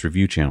Now Let's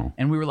Review channel.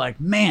 And we were like,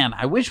 man,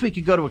 I wish we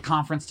could go to a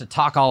conference to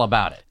talk all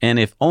about it. And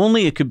if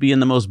only it could be in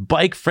the most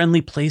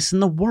bike-friendly place in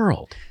the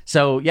world.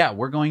 So, yeah,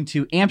 we're going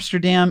to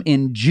Amsterdam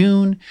in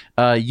June.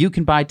 You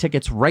can buy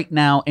tickets right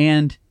now,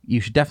 and you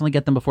should definitely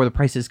get them before the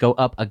prices go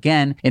up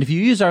again. And if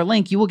you use our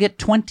link, you will get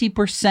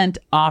 20%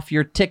 off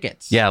your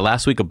tickets. Yeah,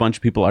 last week a bunch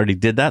of people already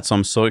did that, so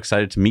I'm so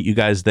excited to meet you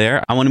guys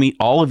there. I want to meet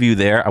all of you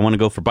there. I want to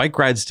go for bike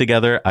rides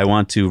together. I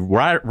want to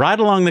ride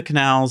along the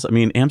canals. I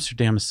mean,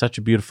 Amsterdam is such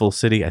a beautiful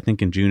city. I think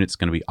in June it's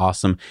going to be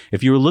awesome.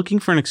 If you were looking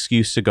for an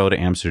excuse to go to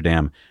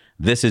Amsterdam,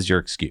 this is your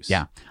excuse.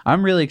 Yeah,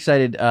 I'm really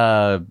excited.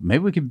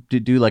 Maybe we could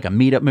do like a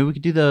meetup. Maybe we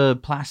could do the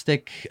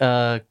plastic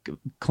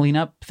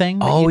cleanup thing.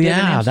 Oh,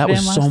 yeah, that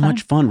was so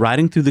much fun.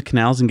 Riding through the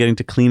canals and getting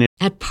to clean it.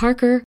 At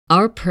Parker,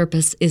 our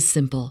purpose is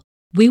simple.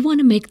 We want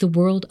to make the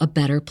world a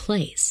better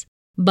place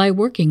by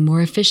working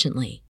more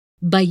efficiently,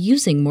 by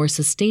using more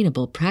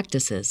sustainable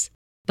practices,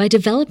 by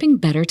developing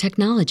better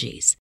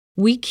technologies.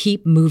 We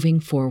keep moving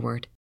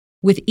forward.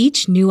 With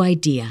each new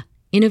idea,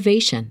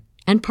 innovation,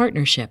 and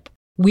partnership,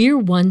 we're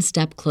one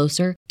step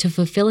closer to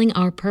fulfilling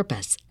our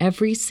purpose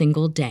every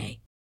single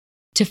day.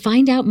 To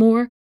find out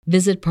more,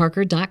 visit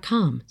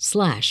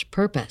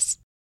parker.com/purpose.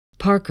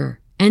 Parker,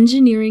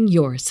 engineering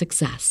your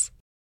success.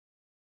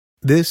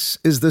 This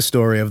is the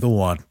story of the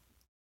one.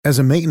 As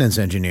a maintenance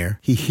engineer,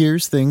 he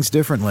hears things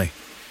differently.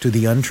 To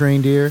the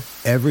untrained ear,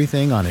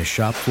 everything on his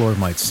shop floor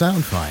might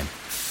sound fine,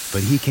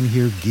 but he can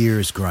hear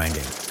gears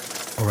grinding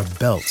or a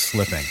belt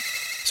slipping.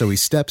 So he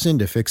steps in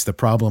to fix the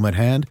problem at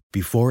hand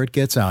before it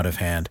gets out of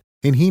hand.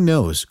 And he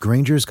knows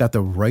Grainger's got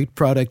the right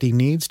product he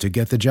needs to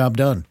get the job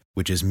done,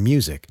 which is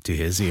music to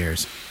his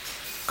ears.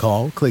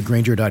 Call, click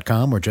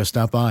Grainger.com, or just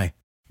stop by.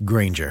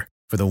 Grainger,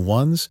 for the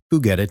ones who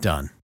get it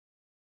done.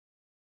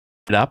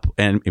 Up,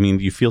 and I mean,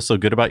 you feel so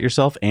good about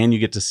yourself, and you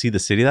get to see the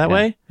city that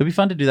way. It'd be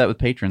fun to do that with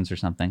patrons or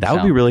something. That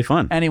would be really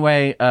fun.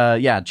 Anyway,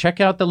 check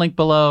out the link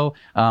below.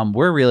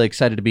 We're really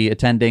excited to be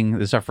attending.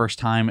 This is our first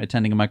time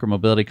attending a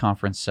micromobility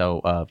conference. So,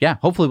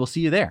 hopefully we'll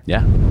see you there.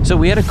 Yeah. So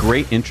we had a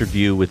great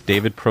interview with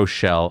David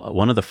Prochel,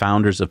 one of the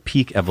founders of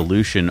Peak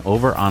Evolution,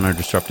 over on our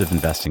Disruptive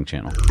Investing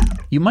channel.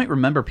 You might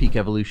remember Peak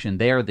Evolution.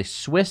 They are the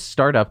Swiss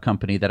startup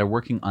company that are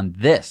working on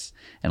this,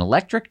 an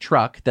electric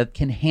truck that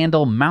can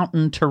handle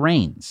mountain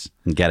terrains.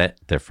 Get it?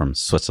 They're from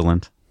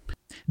Switzerland.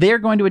 They are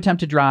going to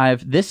attempt to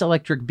drive this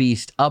electric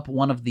beast up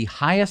one of the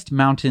highest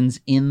mountains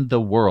in the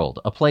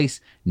world, a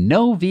place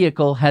no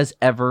vehicle has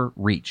ever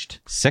reached.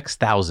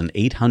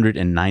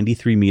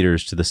 6,893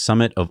 meters to the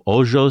summit of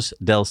Ojos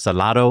del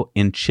Salado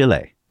in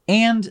Chile.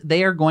 And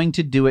they are going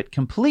to do it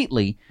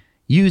completely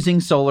using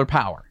solar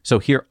power. So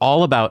hear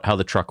all about how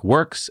the truck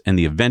works and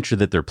the adventure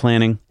that they're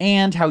planning.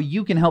 And how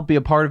you can help be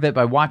a part of it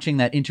by watching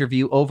that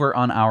interview over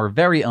on our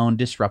very own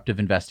Disruptive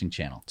Investing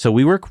channel. So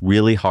we work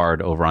really hard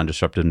over on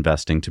Disruptive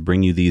Investing to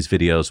bring you these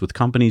videos with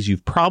companies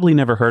you've probably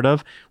never heard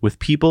of, with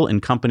people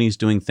and companies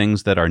doing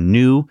things that are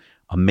new,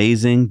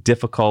 amazing,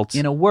 difficult.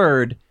 In a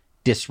word,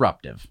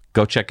 disruptive.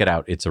 Go check it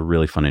out. It's a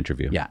really fun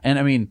interview. Yeah. And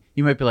I mean,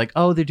 you might be like,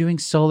 oh, they're doing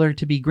solar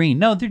to be green.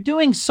 No, they're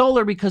doing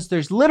solar because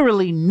there's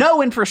literally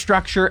no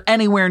infrastructure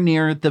anywhere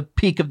near the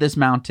peak of this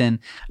mountain.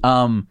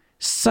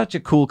 Such a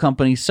cool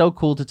company. So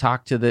cool to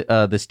talk to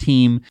this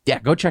team. Yeah,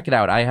 go check it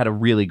out. I had a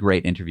really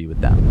great interview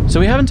with them. So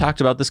we haven't talked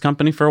about this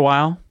company for a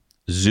while.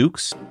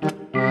 Zoox.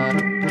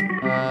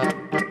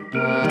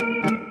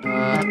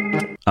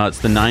 It's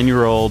the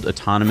 9-year-old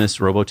autonomous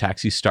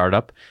robotaxi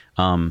startup.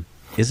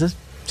 Is a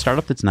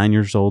startup that's 9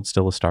 years old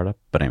still a startup?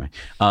 But anyway,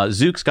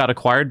 Zoox got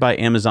acquired by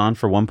Amazon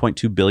for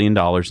 $1.2 billion in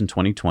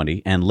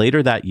 2020. And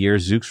later that year,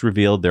 Zoox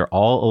revealed their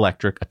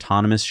all-electric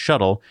autonomous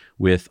shuttle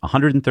with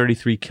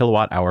 133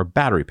 kilowatt-hour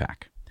battery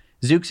pack.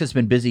 Zoox has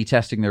been busy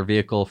testing their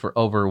vehicle for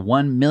over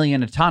 1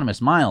 million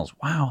autonomous miles.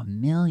 Wow, 1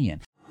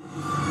 million.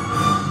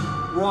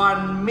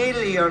 1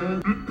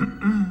 million.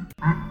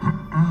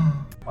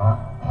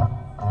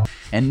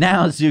 And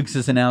now Zoox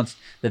has announced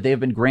that they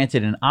have been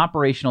granted an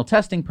operational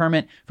testing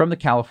permit from the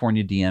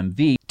California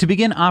DMV to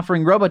begin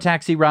offering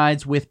robotaxi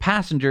rides with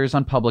passengers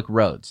on public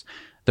roads.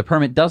 The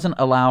permit doesn't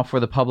allow for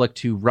the public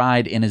to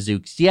ride in a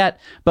Zoox yet,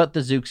 but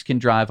the Zoox can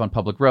drive on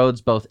public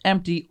roads, both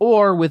empty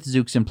or with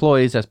Zoox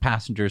employees as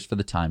passengers for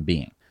the time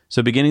being.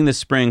 So beginning this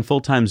spring,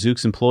 full-time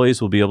Zoox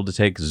employees will be able to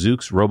take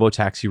Zoox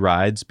robotaxi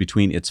rides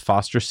between its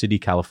Foster City,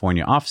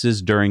 California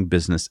offices during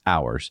business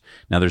hours.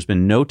 Now, there's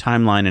been no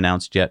timeline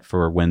announced yet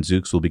for when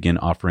Zoox will begin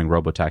offering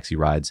robotaxi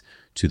rides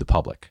to the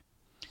public.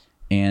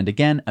 And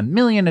again, 1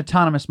 million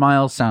autonomous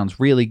miles sounds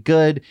really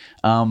good,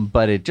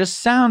 but it just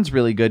sounds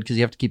really good because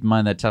you have to keep in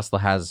mind that Tesla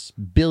has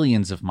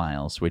billions of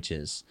miles, which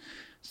is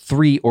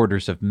 3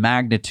 orders of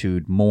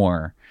magnitude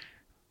more.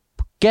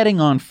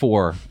 Getting on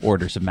 4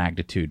 orders of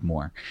magnitude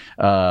more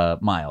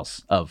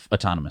miles of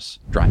autonomous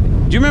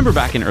driving. Do you remember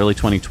back in early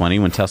 2020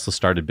 when Tesla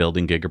started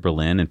building Giga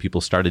Berlin and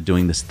people started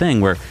doing this thing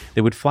where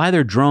they would fly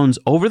their drones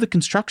over the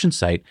construction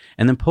site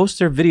and then post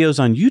their videos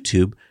on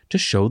YouTube to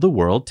show the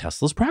world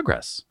Tesla's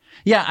progress?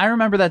 Yeah, I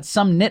remember that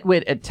some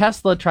nitwit at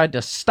Tesla tried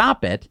to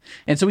stop it,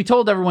 and so we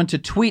told everyone to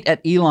tweet at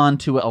Elon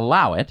to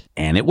allow it.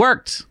 And it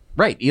worked.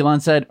 Right. Elon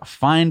said,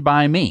 fine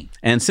by me.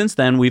 And since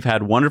then, we've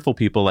had wonderful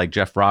people like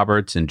Jeff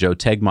Roberts and Joe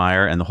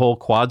Tegmeyer and the whole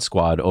quad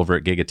squad over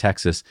at Giga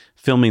Texas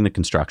filming the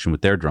construction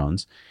with their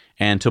drones.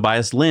 And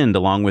Tobias Lind,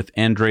 along with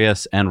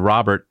Andreas and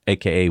Robert,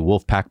 aka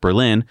Wolfpack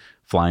Berlin,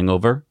 flying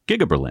over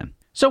Giga Berlin.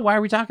 So why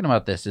are we talking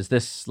about this? Is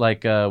this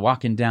like a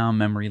walking down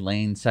memory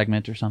lane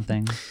segment or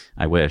something?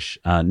 I wish.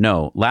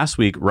 No. Last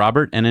week,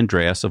 Robert and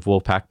Andreas of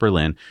Wolfpack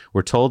Berlin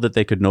were told that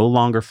they could no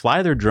longer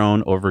fly their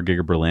drone over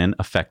Giga Berlin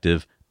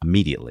effective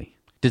immediately.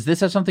 Does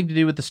this have something to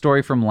do with the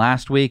story from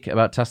last week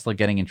about Tesla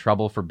getting in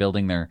trouble for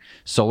building their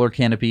solar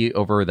canopy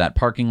over that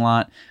parking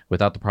lot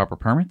without the proper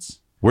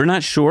permits? We're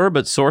not sure,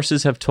 but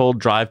sources have told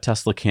Drive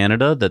Tesla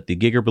Canada that the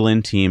Giga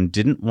Berlin team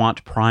didn't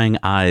want prying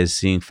eyes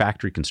seeing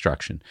factory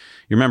construction.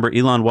 You remember,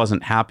 Elon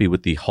wasn't happy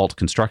with the halt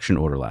construction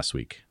order last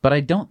week. But I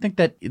don't think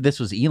that this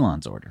was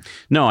Elon's order.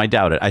 No, I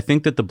doubt it. I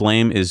think that the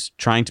blame is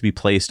trying to be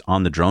placed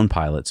on the drone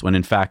pilots, when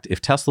in fact, if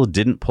Tesla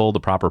didn't pull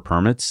the proper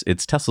permits,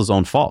 it's Tesla's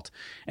own fault.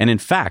 And in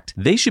fact,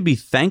 they should be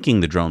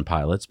thanking the drone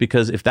pilots,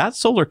 because if that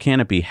solar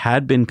canopy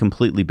had been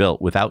completely built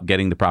without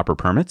getting the proper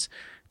permits,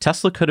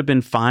 Tesla could have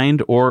been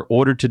fined or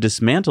ordered to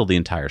dismantle the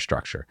entire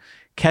structure.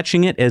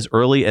 Catching it as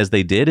early as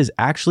they did is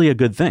actually a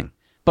good thing.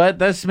 But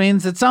this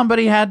means that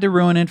somebody had to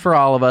ruin it for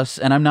all of us,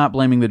 and I'm not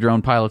blaming the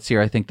drone pilots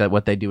here. I think that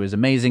what they do is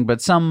amazing,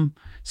 but some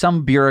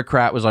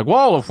bureaucrat was like,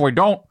 well, if we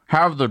don't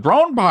have the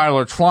drone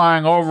pilots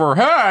flying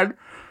overhead,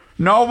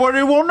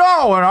 nobody will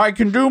know, and I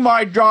can do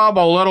my job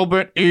a little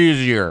bit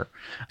easier.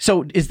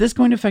 So is this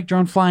going to affect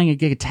drone flying at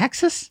Giga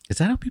Texas? Is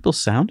that how people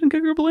sound in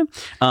Giga Berlin?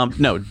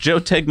 No, Joe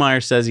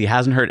Tegmeyer says he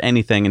hasn't heard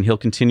anything and he'll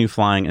continue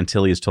flying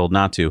until he is told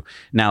not to.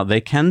 Now,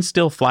 they can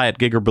still fly at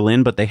Giga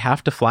Berlin, but they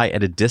have to fly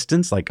at a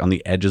distance, like on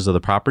the edges of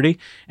the property,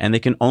 and they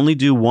can only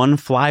do one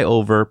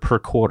flyover per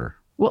quarter.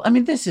 Well, I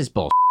mean, this is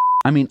bullshit.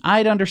 I mean,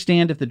 I'd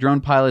understand if the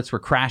drone pilots were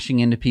crashing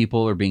into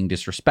people or being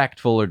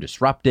disrespectful or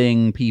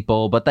disrupting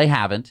people, but they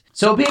haven't.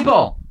 So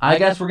people, I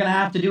guess we're going to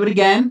have to do it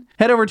again.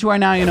 Head over to our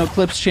Now You Know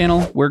Clips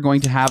channel. We're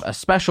going to have a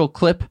special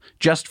clip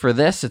just for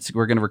this.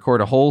 We're going to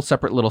record a whole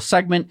separate little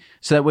segment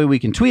so that way we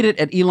can tweet it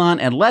at Elon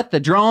and let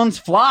the drones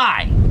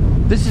fly.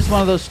 This is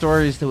one of those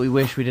stories that we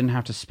wish we didn't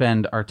have to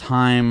spend our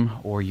time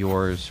or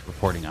yours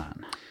reporting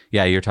on.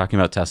 Yeah, you're talking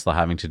about Tesla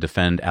having to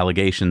defend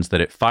allegations that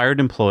it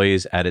fired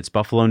employees at its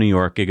Buffalo, New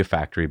York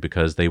Gigafactory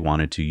because they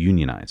wanted to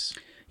unionize.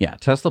 Yeah,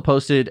 Tesla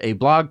posted a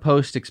blog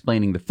post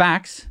explaining the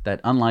facts that,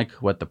 unlike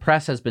what the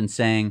press has been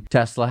saying,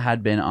 Tesla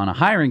had been on a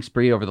hiring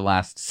spree over the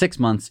last 6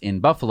 months in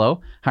Buffalo,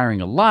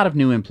 hiring a lot of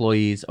new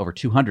employees, over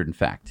 200 in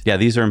fact. Yeah,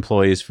 these are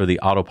employees for the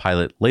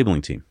autopilot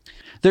labeling team.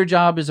 Their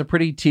job is a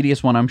pretty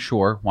tedious one, I'm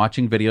sure,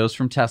 watching videos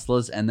from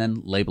Teslas and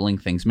then labeling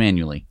things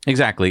manually.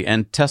 Exactly.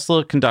 And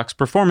Tesla conducts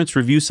performance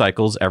review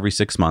cycles every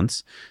 6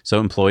 months. So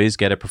employees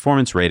get a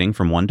performance rating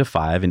from 1 to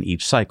 5 in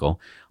each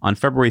cycle. On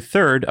February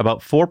 3rd,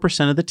 about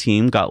 4% of the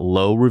team got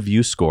low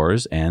review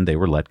scores and they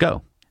were let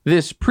go.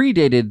 This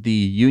predated the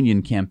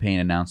union campaign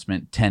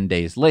announcement 10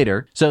 days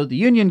later. So the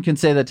union can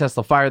say that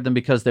Tesla fired them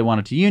because they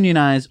wanted to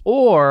unionize,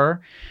 or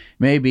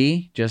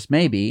maybe, just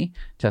maybe,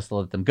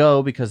 Tesla let them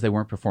go because they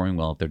weren't performing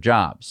well at their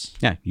jobs.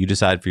 Yeah, you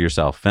decide for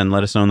yourself and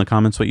let us know in the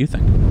comments what you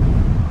think.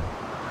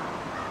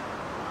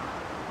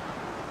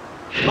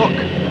 Look,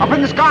 up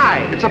in the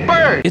sky, it's a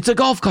bird. It's a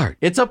golf cart.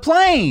 It's a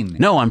plane!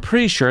 No, I'm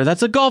pretty sure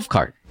that's a golf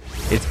cart.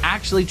 It's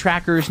actually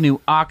Tracker's new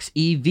Ox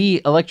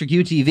EV electric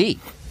UTV.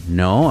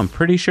 No, I'm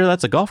pretty sure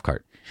that's a golf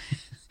cart.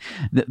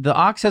 The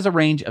Ox has a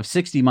range of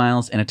 60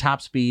 miles and a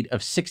top speed of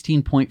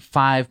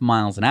 16.5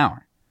 miles an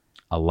hour.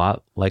 A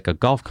lot like a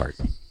golf cart.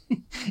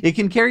 It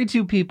can carry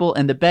 2 people,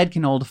 and the bed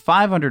can hold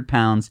 500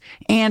 pounds,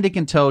 and it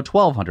can tow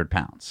 1,200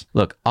 pounds.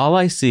 Look, all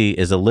I see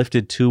is a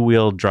lifted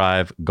 2-wheel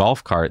drive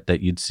golf cart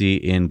that you'd see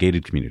in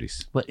gated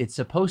communities. But it's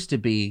supposed to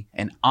be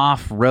an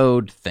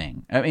off-road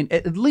thing. I mean,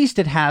 at least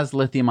it has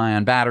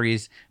lithium-ion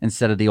batteries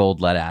instead of the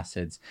old lead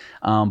acids.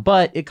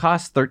 But it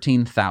costs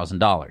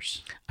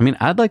 $13,000. I mean,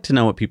 I'd like to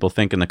know what people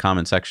think in the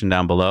comment section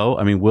down below.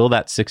 I mean, will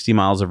that 60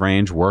 miles of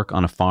range work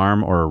on a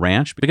farm or a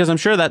ranch? Because I'm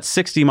sure that's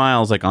 60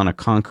 miles like on a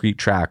concrete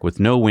track with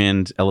no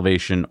wind,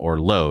 elevation, or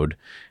load.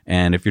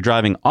 And if you're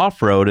driving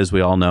off-road, as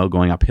we all know,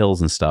 going up hills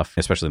and stuff,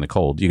 especially in the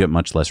cold, you get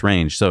much less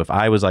range. So if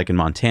I was like in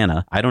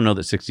Montana, I don't know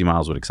that 60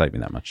 miles would excite me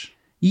that much.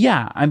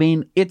 Yeah, I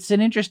mean, it's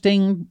an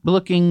interesting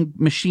looking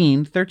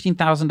machine.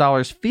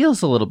 $13,000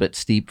 feels a little bit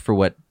steep for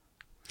what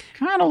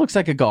kind of looks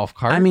like a golf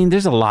cart. I mean,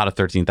 there's a lot of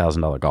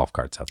 $13,000 golf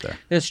carts out there.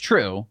 It's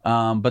true,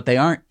 but they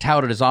aren't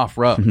touted as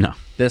off-road. No.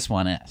 This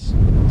one is.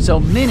 So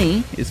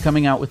Mini is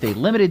coming out with a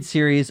limited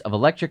series of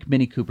electric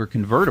Mini Cooper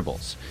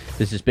convertibles.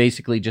 This is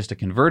basically just a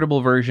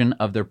convertible version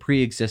of their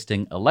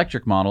pre-existing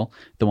electric model,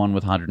 the one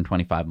with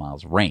 125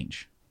 miles of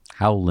range.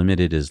 How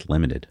limited is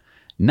limited?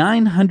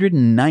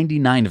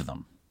 999 of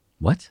them.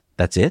 What?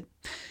 That's it?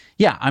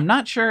 Yeah, I'm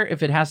not sure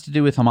if it has to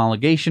do with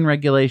homologation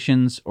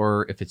regulations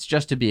or if it's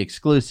just to be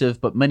exclusive,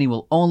 but Mini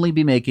will only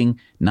be making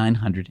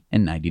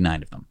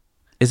 999 of them.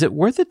 Is it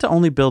worth it to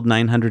only build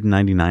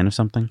 999 of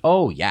something?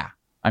 Oh, yeah.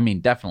 I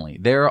mean, definitely.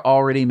 They're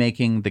already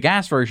making the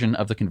gas version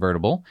of the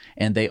convertible,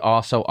 and they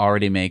also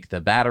already make the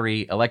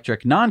battery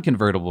electric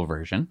non-convertible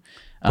version.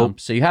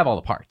 So you have all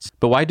the parts.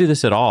 But why do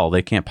this at all?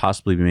 They can't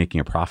possibly be making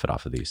a profit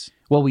off of these.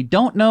 Well, we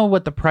don't know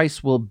what the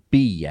price will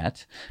be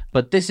yet,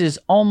 but this is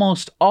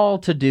almost all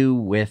to do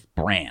with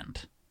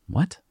brand.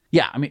 What?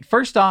 Yeah, I mean,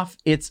 first off,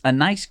 it's a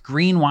nice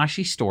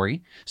greenwashy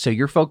story. So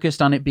you're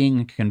focused on it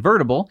being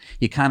convertible.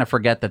 You kind of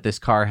forget that this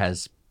car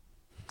has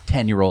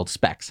 10-year-old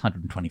specs,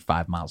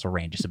 125 miles of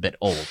range is a bit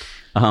old.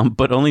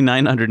 But only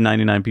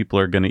 999 people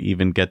are going to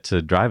even get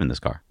to drive in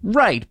this car.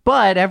 Right,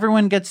 but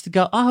everyone gets to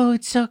go, oh,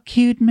 it's so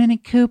cute, Mini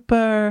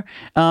Cooper.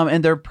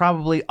 And they're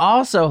probably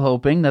also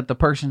hoping that the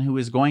person who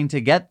is going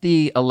to get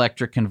the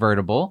electric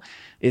convertible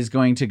is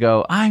going to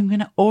go, I'm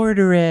going to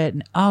order it.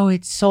 And, oh,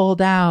 it's sold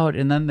out.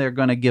 And then they're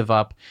going to give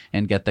up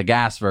and get the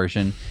gas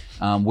version,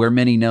 where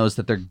Mini knows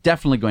that they're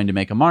definitely going to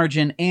make a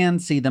margin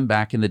and see them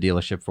back in the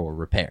dealership for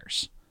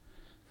repairs.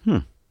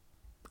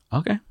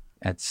 Okay.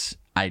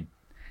 I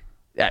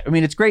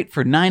mean, it's great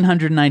for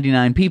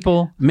 999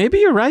 people. Maybe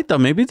you're right, though.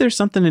 Maybe there's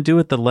something to do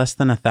with the less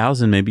than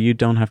 1,000. Maybe you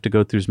don't have to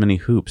go through as many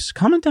hoops.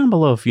 Comment down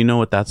below if you know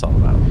what that's all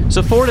about.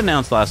 So Ford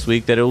announced last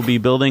week that it will be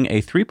building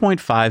a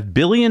 $3.5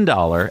 billion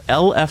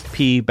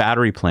LFP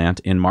battery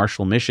plant in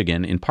Marshall,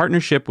 Michigan, in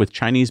partnership with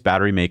Chinese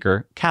battery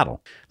maker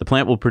CATL. The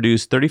plant will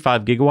produce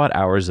 35 gigawatt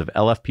hours of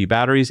LFP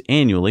batteries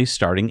annually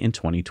starting in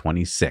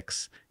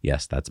 2026.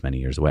 Yes, that's many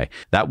years away.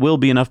 That will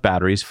be enough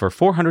batteries for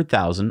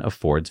 400,000 of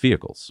Ford's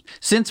vehicles.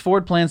 Since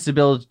Ford plans to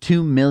build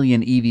 2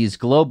 million EVs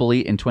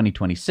globally in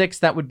 2026,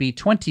 that would be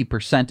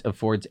 20% of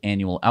Ford's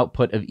annual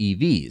output of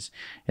EVs.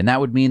 And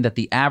that would mean that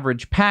the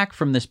average pack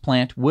from this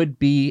plant would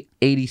be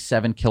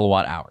 87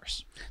 kilowatt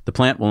hours. The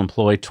plant will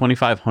employ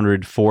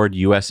 2,500 Ford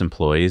U.S.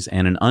 employees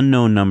and an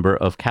unknown number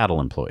of CATL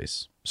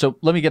employees. So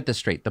let me get this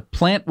straight. The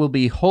plant will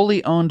be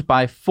wholly owned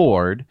by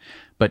Ford,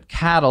 but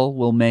CATL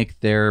will make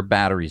their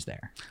batteries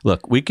there.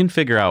 Look, we can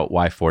figure out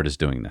why Ford is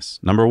doing this.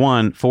 Number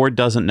one, Ford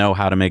doesn't know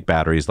how to make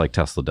batteries like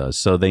Tesla does,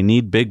 so they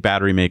need big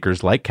battery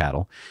makers like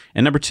CATL.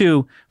 And number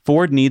two,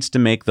 Ford needs to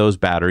make those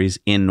batteries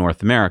in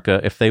North America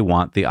if they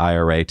want the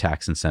IRA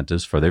tax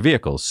incentives for their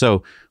vehicles.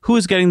 So who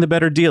is getting the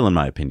better deal, in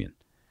my opinion?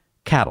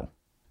 CATL.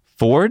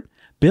 Ford,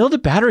 build a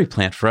battery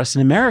plant for us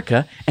in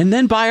America and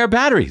then buy our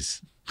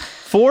batteries.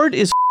 Ford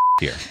is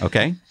here,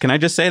 okay? Can I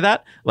just say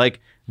that?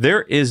 Like,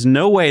 there is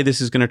no way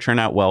this is going to turn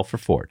out well for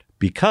Ford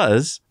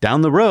because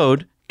down the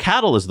road,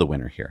 CATL is the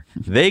winner here.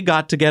 They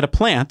got to get a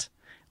plant.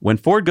 When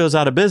Ford goes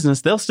out of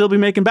business, they'll still be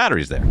making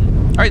batteries there.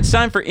 All right, it's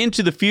time for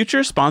Into the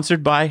Future,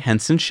 sponsored by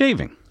Henson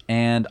Shaving.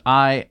 And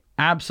I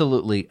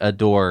absolutely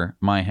adore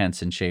my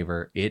Henson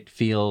shaver. It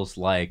feels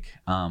like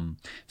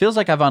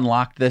I've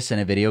unlocked this in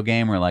a video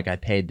game, or like I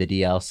paid the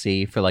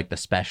DLC for like the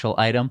special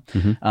item,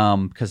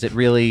 because it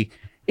really...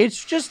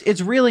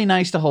 It's really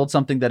nice to hold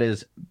something that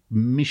is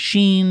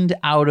machined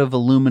out of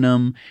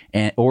aluminum,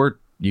 or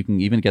you can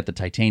even get the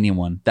titanium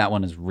one. That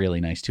one is really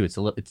nice too.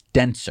 It's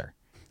denser.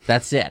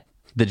 That's it.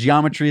 The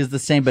geometry is the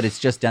same, but it's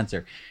just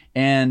denser.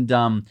 And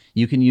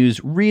you can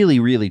use really,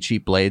 really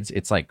cheap blades.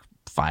 It's like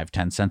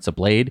 5-10 cents a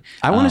blade.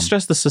 I want to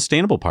stress the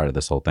sustainable part of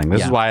this whole thing.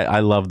 This is why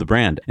I love the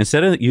brand.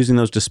 Instead of using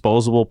those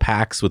disposable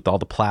packs with all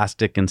the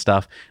plastic and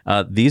stuff,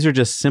 these are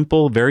just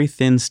simple, very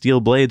thin steel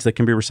blades that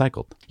can be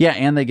recycled. Yeah,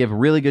 and they give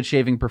really good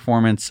shaving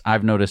performance.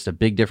 I've noticed a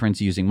big difference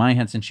using my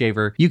Henson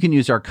shaver. You can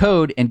use our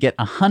code and get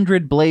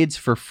 100 blades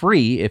for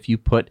free if you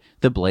put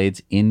the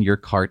blades in your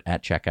cart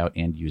at checkout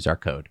and use our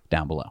code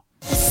down below.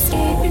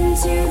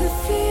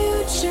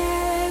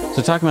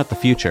 So talking about the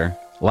future,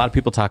 a lot of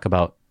people talk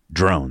about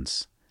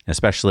drones,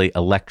 especially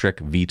electric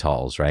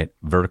VTOLs, right?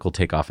 Vertical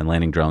takeoff and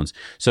landing drones.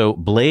 So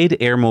Blade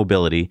Air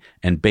Mobility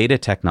and Beta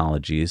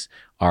Technologies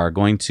are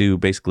going to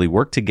basically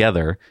work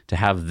together to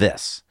have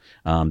this.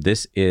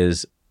 This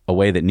is a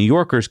way that New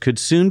Yorkers could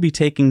soon be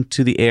taking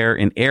to the air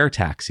in air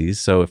taxis.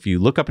 So if you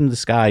look up into the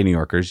sky, New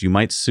Yorkers, you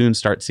might soon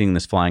start seeing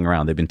this flying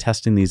around. They've been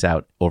testing these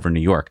out over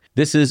New York.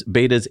 This is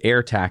Beta's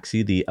air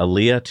taxi, the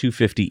Alia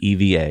 250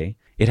 EVA.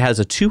 It has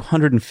a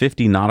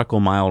 250 nautical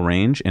mile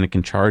range and it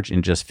can charge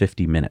in just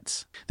 50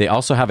 minutes. They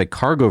also have a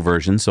cargo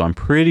version, so I'm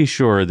pretty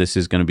sure this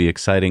is going to be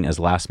exciting as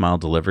last mile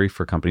delivery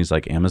for companies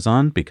like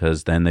Amazon,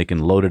 because then they can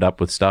load it up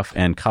with stuff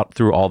and cut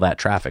through all that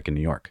traffic in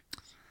New York.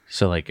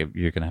 So like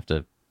you're going to have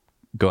to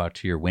go out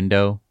to your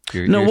window,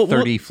 your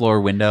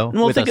 30-floor window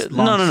with a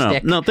long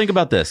stick? No, think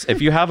about this.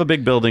 If you have a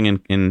big building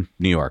in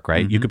New York,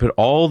 right? You could put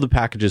all the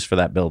packages for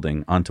that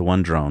building onto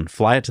one drone,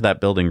 fly it to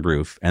that building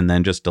roof, and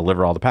then just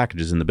deliver all the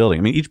packages in the building.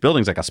 I mean, each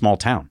building's like a small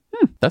town.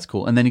 That's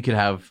cool. And then you could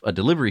have a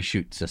delivery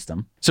chute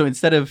system. So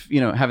instead of,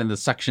 having the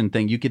suction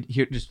thing, you could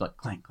hear just like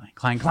clang, clang,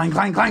 clang, clang,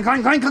 clang, clang,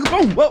 clang, clang, clang,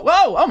 boom, whoa,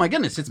 whoa, oh my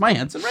goodness, it's my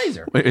Henson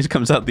razor. Wait, it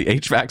comes out the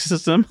HVAC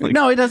system?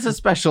 No, it has a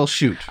special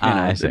chute.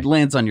 It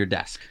lands on your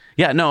desk.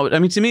 Yeah, no, I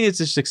mean, to me, it's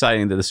just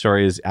exciting that the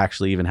story is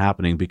actually even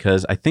happening,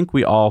 because I think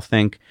we all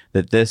think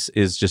that this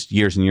is just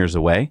years and years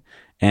away.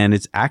 And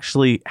it's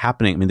actually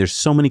happening. I mean, there's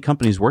so many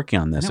companies working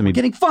on this. We're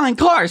getting flying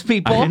cars,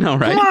 people. I know,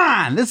 right? Come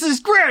on, this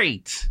is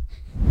great.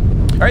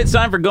 All right, it's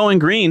time for Going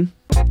Green.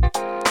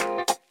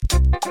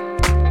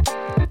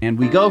 And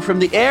we go from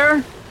the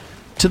air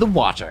to the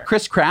water.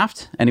 Chris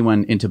Craft,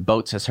 anyone into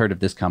boats has heard of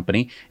this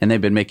company, and they've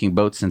been making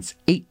boats since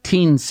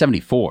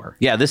 1874.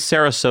 Yeah, this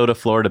Sarasota,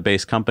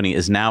 Florida-based company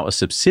is now a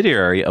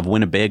subsidiary of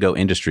Winnebago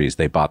Industries.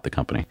 They bought the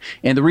company.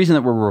 And the reason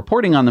that we're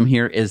reporting on them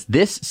here is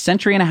this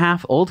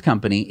century-and-a-half-old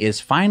company is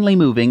finally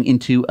moving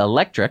into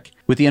electric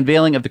with the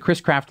unveiling of the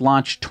Chris Craft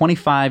Launch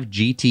 25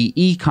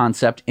 GTE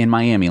concept in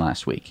Miami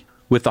last week.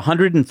 With a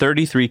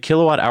 133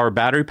 kilowatt-hour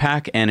battery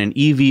pack and an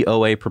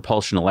EVOA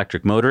propulsion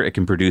electric motor, it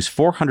can produce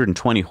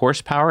 420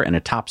 horsepower and a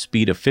top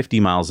speed of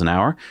 50 miles an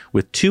hour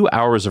with 2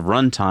 hours of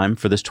runtime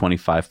for this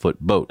 25-foot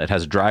boat. It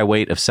has a dry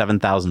weight of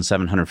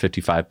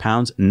 7,755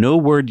 pounds. No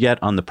word yet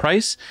on the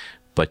price,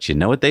 but you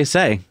know what they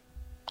say.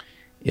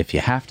 If you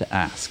have to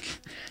ask.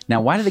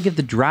 Now, why do they give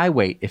the dry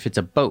weight if it's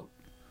a boat?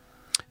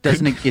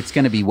 It's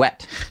going to be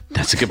wet.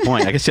 That's a good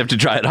point. I guess you have to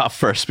dry it off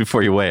first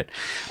before you weigh it.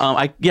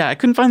 I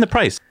couldn't find the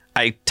price.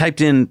 I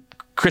typed in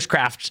Chris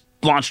Craft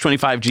Launch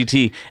 25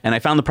 GT, and I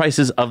found the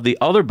prices of the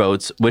other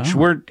boats, which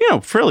were,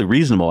 fairly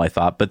reasonable, I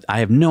thought. But I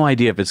have no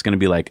idea if it's going to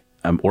be like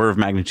an order of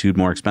magnitude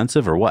more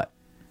expensive or what.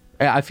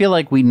 I feel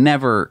like we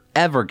never,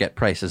 ever get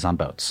prices on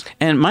boats.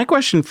 And my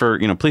question for,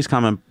 please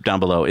comment down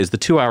below, is the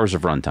 2 hours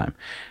of runtime.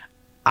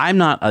 I'm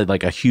not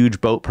a huge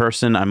boat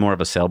person. I'm more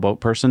of a sailboat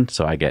person,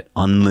 so I get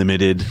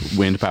unlimited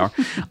wind power.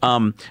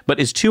 But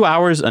is 2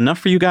 hours enough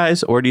for you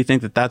guys, or do you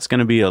think that that's going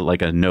to be a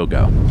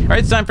no-go? All right,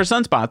 it's time for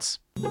Sunspots.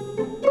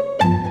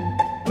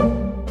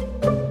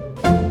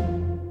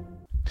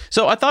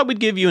 So I thought we'd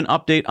give you an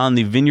update on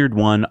the Vineyard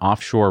 1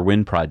 offshore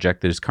wind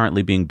project that is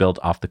currently being built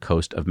off the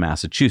coast of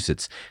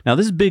Massachusetts. Now,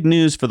 this is big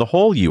news for the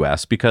whole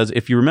U.S. because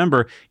if you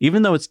remember,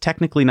 even though it's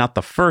technically not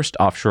the first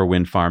offshore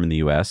wind farm in the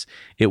U.S.,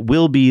 it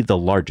will be the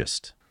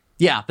largest.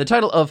 Yeah, the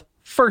title of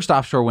first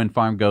offshore wind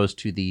farm goes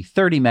to the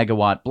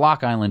 30-megawatt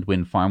Block Island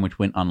wind farm, which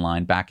went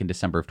online back in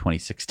December of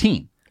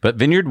 2016. But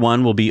Vineyard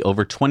 1 will be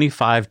over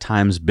 25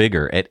 times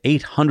bigger at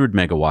 800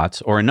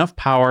 megawatts, or enough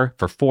power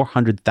for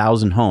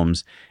 400,000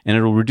 homes, and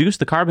it will reduce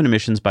the carbon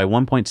emissions by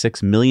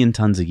 1.6 million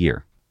tons a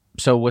year.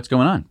 So what's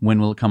going on? When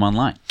will it come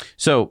online?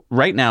 So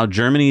right now,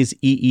 Germany's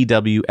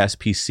EEW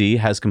SPC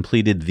has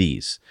completed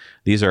these.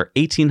 These are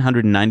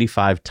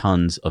 1,895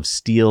 tons of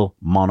steel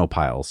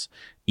monopiles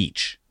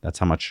each. That's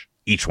how much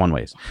each one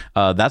weighs.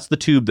 That's the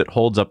tube that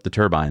holds up the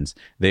turbines.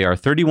 They are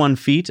 31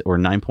 feet or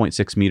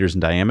 9.6 meters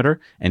in diameter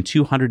and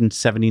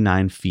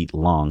 279 feet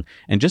long.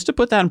 And just to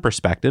put that in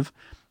perspective,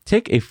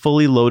 take a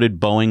fully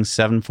loaded Boeing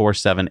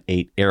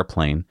 747-8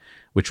 airplane,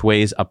 which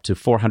weighs up to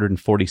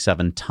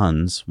 447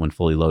 tons when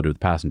fully loaded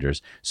with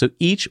passengers. So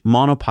each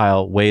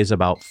monopile weighs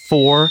about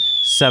 4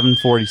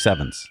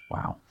 747s.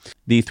 Wow.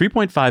 The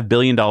 $3.5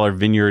 billion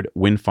Vineyard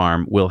wind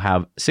farm will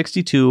have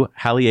 62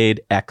 Haliade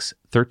X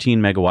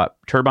 13-megawatt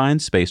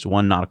turbines spaced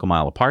 1 nautical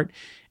mile apart.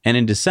 And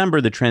in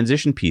December, the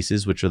transition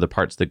pieces, which are the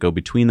parts that go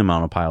between the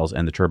monopiles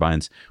and the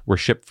turbines, were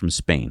shipped from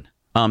Spain.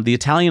 The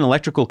Italian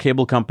electrical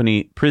cable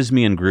company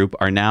Prysmian Group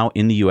are now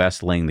in the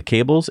U.S. laying the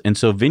cables, and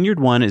so Vineyard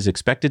 1 is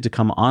expected to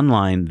come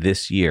online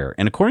this year.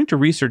 And according to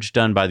research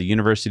done by the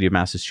University of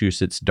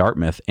Massachusetts,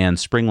 Dartmouth, and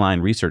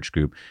Springline Research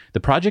Group, the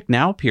project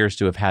now appears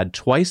to have had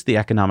twice the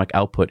economic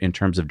output in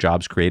terms of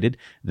jobs created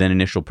than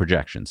initial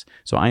projections.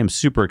 So I am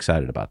super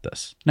excited about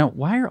this. Now,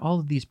 why are all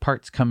of these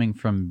parts coming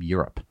from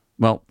Europe?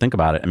 Well, think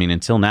about it. I mean,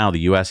 until now, the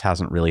U.S.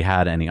 hasn't really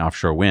had any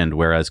offshore wind,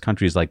 whereas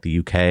countries like the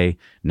U.K.,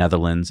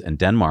 Netherlands, and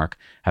Denmark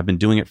have been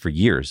doing it for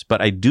years.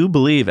 But I do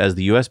believe as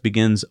the U.S.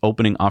 begins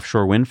opening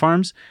offshore wind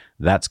farms,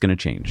 that's going to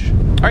change.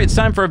 All right, it's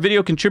time for our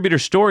video contributor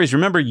stories.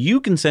 Remember, you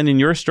can send in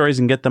your stories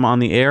and get them on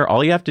the air.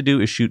 All you have to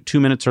do is shoot 2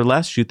 minutes or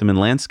less, shoot them in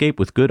landscape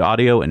with good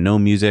audio and no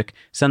music.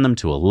 Send them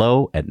to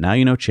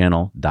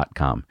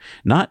hello@nowyouknowchannel.com.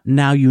 Not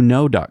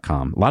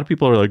nowyouknow.com. A lot of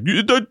people are like,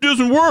 that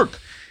doesn't work.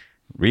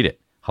 Read it.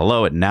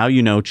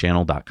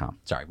 hello@nowyouknowchannel.com.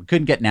 Sorry, we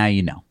couldn't get Now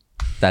You Know.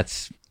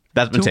 That's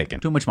been taken.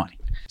 Too much money.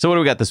 So what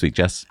do we got this week,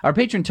 Jess? Our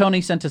patron Tony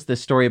sent us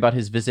this story about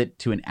his visit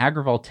to an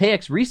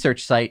agrivoltaics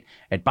research site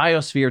at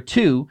Biosphere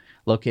 2,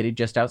 located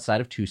just outside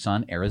of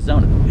Tucson,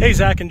 Arizona. Hey,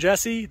 Zach and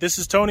Jesse. This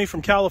is Tony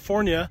from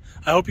California.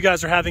 I hope you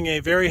guys are having a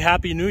very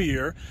happy new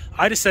year.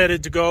 I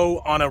decided to go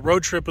on a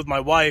road trip with my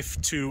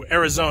wife to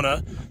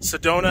Arizona,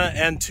 Sedona,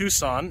 and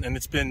Tucson, and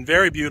it's been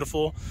very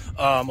beautiful.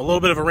 A little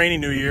bit of a rainy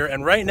new year,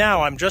 and right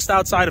now I'm just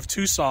outside of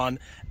Tucson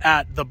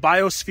at the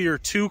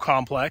Biosphere 2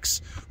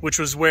 complex, which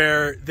was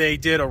where they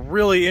did a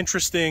really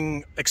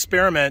interesting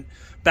experiment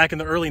back in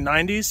the early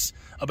 90s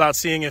about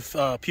seeing if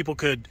people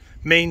could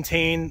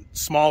maintain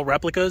small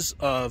replicas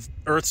of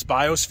Earth's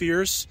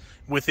biospheres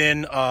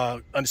within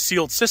a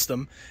sealed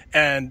system.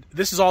 And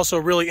this is also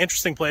a really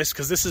interesting place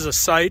because this is a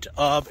site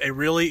of a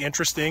really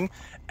interesting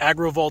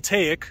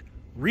agrivoltaic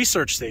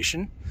research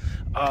station.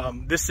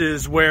 This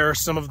is where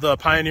some of the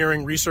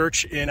pioneering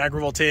research in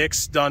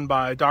agrivoltaics done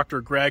by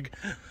Dr. Greg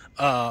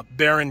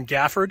Barron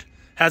Gafford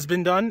has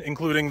been done,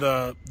 including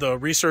the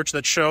research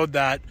that showed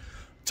that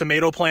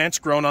tomato plants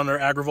grown on their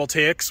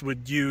agrivoltaics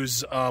would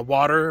use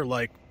water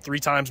like 3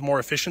 times more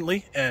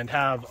efficiently and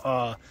have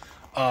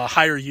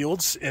higher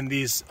yields in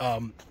these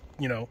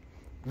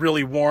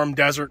really warm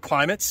desert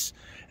climates.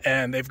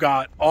 and they've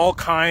got all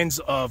kinds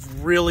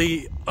of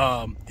really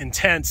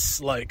intense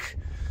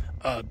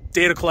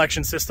data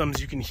collection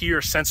systems. You can hear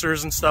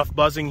sensors and stuff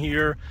buzzing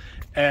here,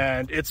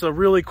 and it's a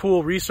really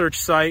cool research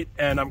site,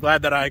 and I'm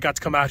glad that I got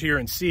to come out here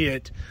and see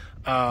it.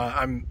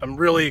 I'm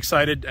really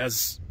excited,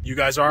 as you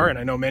guys are, and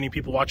I know many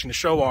people watching the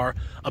show are,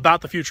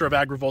 about the future of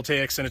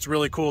agrivoltaics, and it's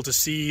really cool to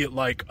see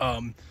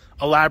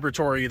a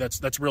laboratory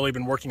that's really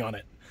been working on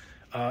it.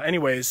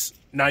 Anyways,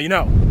 now you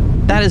know.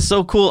 That is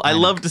so cool. I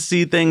love to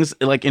see things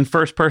like in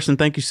first person.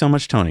 Thank you so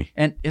much, Tony.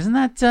 And isn't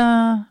that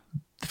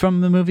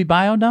from the movie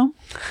Biodome?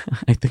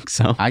 I think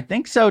so. I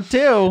think so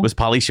too. Was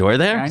Pauly Shore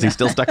there? Is he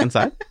still stuck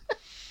inside?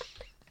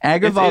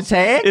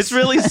 Agrivoltaics? It's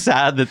really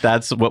sad that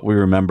that's what we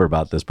remember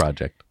about this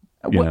project.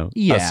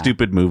 A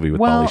stupid movie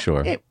with Pauly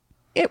Shore.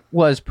 It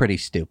was pretty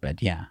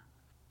stupid, yeah.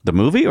 The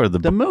movie or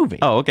the movie?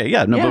 Oh, okay,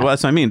 yeah. No, but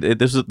that's what I mean.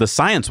 The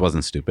science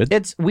wasn't stupid.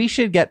 We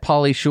should get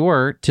Pauly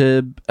Shore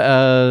to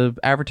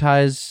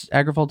advertise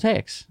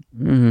agrivoltaics.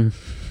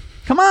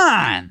 Come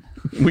on.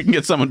 We can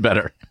get someone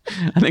better.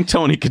 I think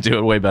Tony could do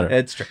it way better.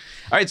 It's true.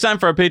 All right, it's time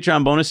for our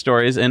Patreon bonus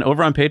stories. And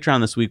over on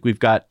Patreon this week, we've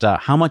got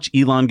how much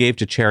Elon gave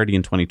to charity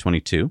in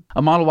 2022.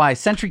 A Model Y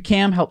Sentry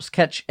Cam helps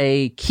catch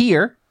a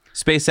Kier.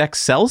 SpaceX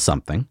sells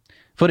something.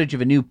 Footage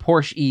of a new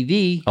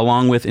Porsche EV.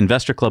 Along with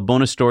Investor Club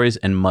bonus stories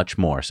and much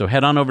more. So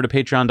head on over to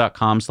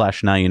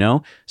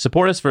patreon.com/nowyouknow.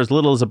 Support us for as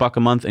little as $1 a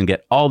month and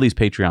get all these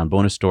Patreon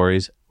bonus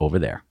stories over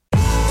there.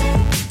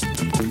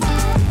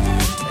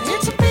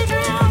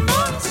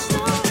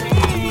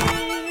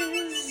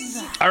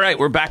 All right,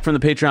 we're back from the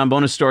Patreon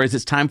bonus stories.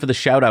 It's time for the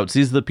shout outs.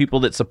 These are the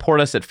people that support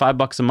us at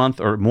 $5 a month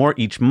or more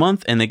each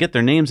month, and they get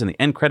their names in the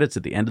end credits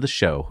at the end of the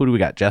show. Who do we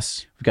got,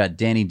 Jess? We've got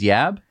Danny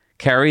Diab,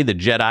 Carrie the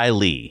Jedi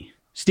Lee,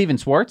 Steven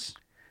Swartz,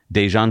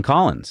 Dejan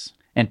Collins,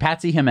 and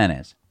Patsy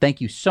Jimenez. Thank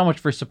you so much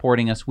for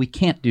supporting us. We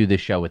can't do this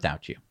show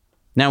without you.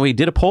 Now, we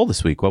did a poll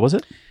this week. What was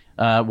it?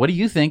 What do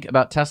you think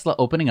about Tesla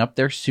opening up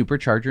their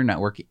Supercharger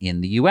network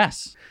in the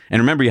U.S.?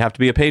 And remember, you have to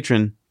be a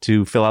patron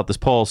to fill out this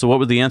poll. So what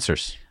were the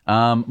answers?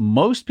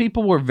 Most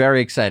people were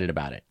very excited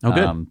about it. Oh,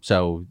 good.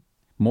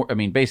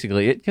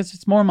 Basically, because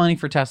it's more money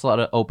for Tesla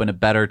to open a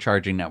better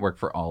charging network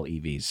for all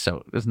EVs.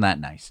 So isn't that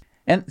nice?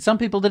 And some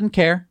people didn't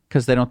care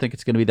because they don't think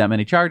it's going to be that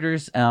many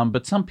chargers.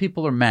 But some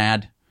people are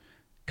mad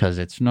because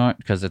it's going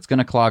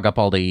to clog up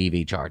all the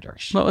EV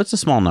chargers. Well, it's a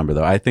small number,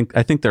 though. I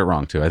think they're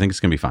wrong, too. I think it's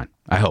going to be fine.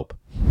 I hope.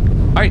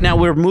 All right, now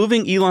we're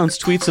moving Elon's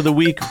tweets of the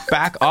week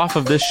back off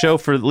of this show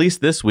for at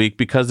least this week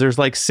because there's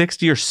like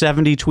 60 or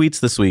 70 tweets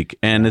this week,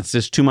 and it's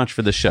just too much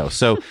for the show.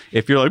 So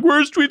if you're like,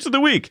 where's tweets of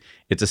the week?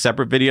 It's a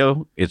separate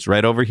video. It's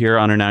right over here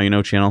on our Now You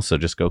Know channel, so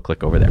just go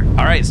click over there.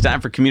 All right, it's time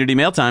for Community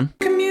Mail Time.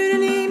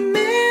 Community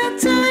Mail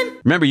Time.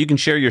 Remember, you can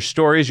share your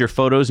stories, your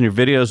photos, and your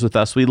videos with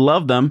us. We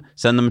love them.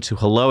 Send them to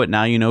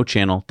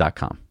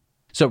hello@nowyouknowchannel.com.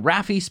 So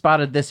Rafi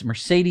spotted this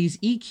Mercedes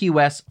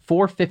EQS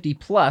 450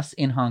 Plus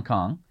in Hong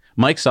Kong.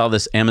 Mike saw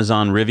this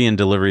Amazon Rivian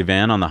delivery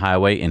van on the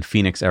highway in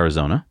Phoenix,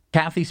 Arizona.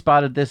 Kathy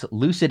spotted this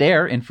Lucid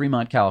Air in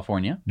Fremont,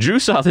 California. Drew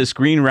saw this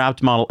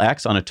green-wrapped Model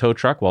X on a tow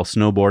truck while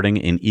snowboarding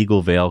in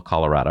Eagle Vale,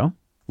 Colorado.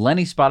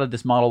 Lenny spotted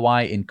this Model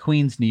Y in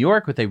Queens, New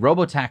York with a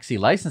robotaxi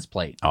license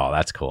plate. Oh,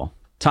 that's cool.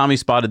 Tommy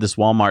spotted this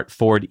Walmart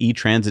Ford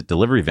E-Transit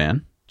delivery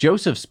van.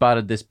 Joseph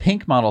spotted this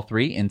pink Model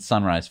 3 in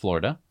Sunrise,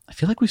 Florida. I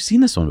feel like we've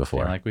seen this one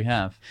before. I feel like we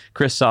have.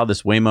 Chris saw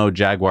this Waymo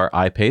Jaguar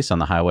I-Pace on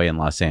the highway in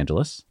Los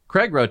Angeles.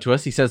 Craig wrote to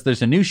us. He says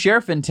there's a new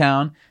sheriff in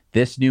town.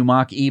 This new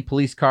Mach-E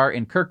police car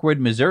in Kirkwood,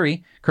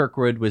 Missouri.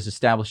 Kirkwood was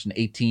established in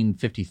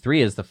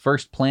 1853 as the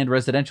first planned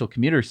residential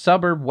commuter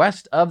suburb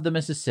west of the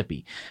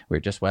Mississippi. We're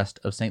just west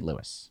of St.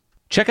 Louis.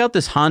 Check out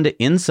this Honda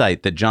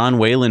Insight that John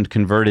Wayland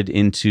converted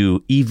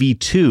into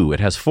EV2. It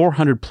has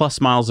 400 plus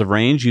miles of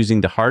range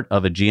using the heart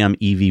of a GM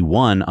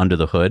EV1 under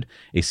the hood,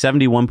 a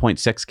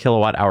 71.6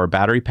 kilowatt hour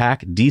battery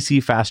pack,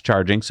 DC fast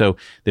charging. So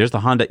there's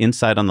the Honda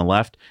Insight on the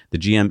left, the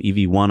GM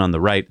EV1 on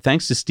the right.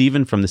 Thanks to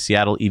Steven from the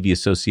Seattle EV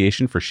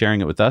Association for sharing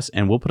it with us.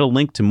 And we'll put a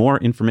link to more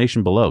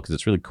information below because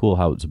it's really cool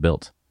how it's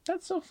built.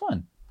 That's so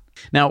fun.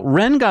 Now,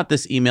 Ren got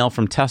this email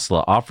from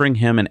Tesla offering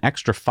him an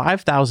extra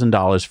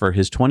 $5,000 for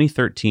his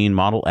 2013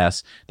 Model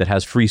S that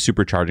has free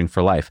supercharging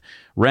for life.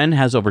 Ren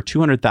has over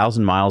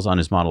 200,000 miles on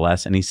his Model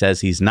S, and he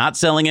says he's not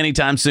selling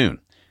anytime soon.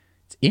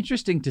 It's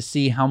interesting to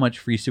see how much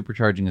free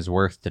supercharging is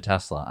worth to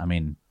Tesla. I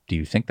mean, do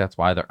you think that's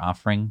why they're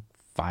offering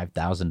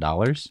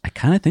 $5,000? I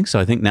kind of think so.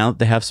 I think now that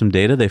they have some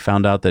data, they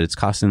found out that it's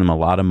costing them a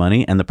lot of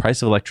money and the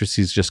price of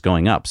electricity is just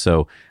going up.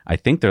 So I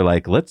think they're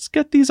like, let's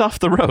get these off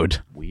the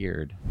road.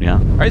 Weird. Yeah.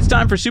 All right, it's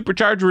time for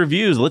Supercharger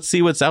reviews. Let's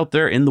see what's out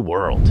there in the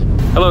world.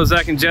 Hello,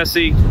 Zach and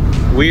Jesse.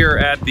 We are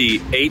at the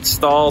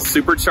 8-stall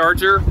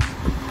Supercharger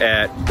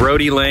at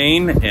Brody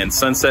Lane and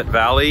Sunset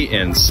Valley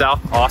in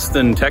South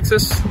Austin,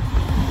 Texas.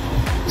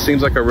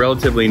 Seems like a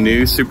relatively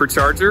new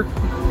supercharger.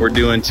 We're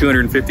doing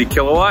 250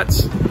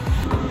 kilowatts.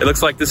 It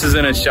looks like this is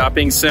in a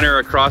shopping center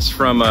across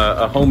from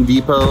a Home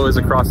Depot is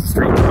across the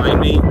street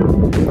behind me.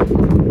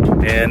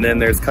 And then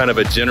there's kind of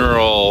a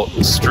general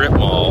strip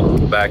mall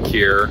back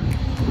here.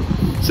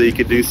 So you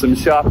could do some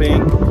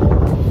shopping,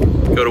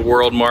 go to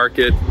World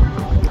Market,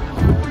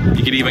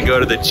 You could even go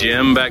to the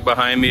gym back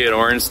behind me at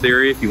Orange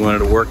Theory if you wanted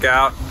to work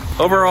out.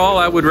 Overall,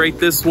 I would rate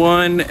this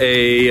one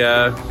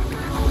a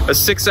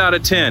 6 out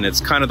of 10.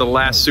 It's kind of the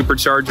last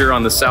supercharger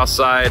on the south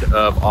side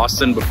of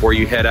Austin before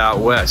you head out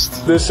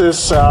west. This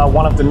is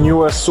one of the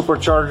newest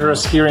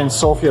superchargers here in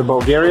Sofia,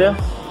 Bulgaria.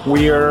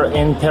 We are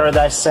in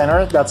Paradise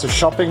Center. That's a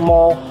shopping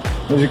mall.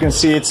 As you can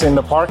see, it's in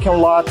the parking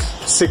lot.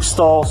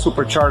 6-stall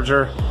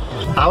supercharger.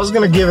 I was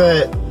gonna give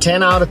it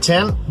 10 out of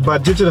 10,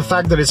 but due to the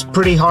fact that it's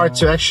pretty hard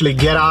to actually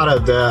get out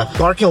of the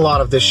parking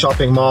lot of this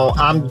shopping mall,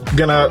 I'm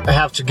gonna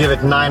have to give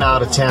it 9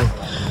 out of 10.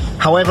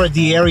 However,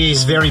 the area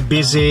is very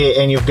busy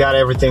and you've got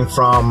everything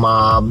from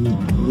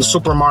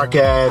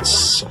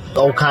supermarkets,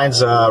 all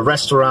kinds of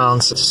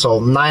restaurants, so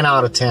 9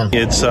 out of 10.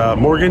 It's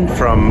Morgan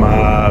from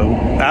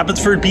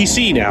Abbotsford,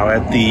 BC now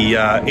at the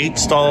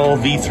 8-stall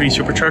V3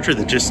 supercharger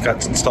that just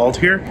got installed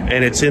here.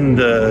 And it's in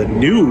the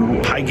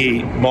new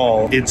Highgate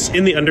Mall. It's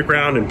in the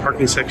underground and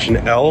parking section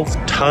L.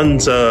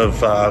 Tons of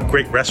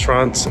great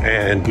restaurants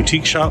and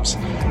boutique shops,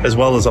 as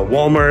well as a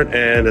Walmart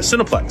and a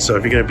Cineplex. So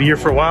if you're going to be here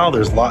for a while,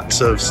 there's lots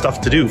of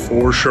stuff to do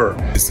for sure.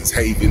 This is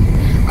Haven.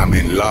 I'm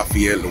in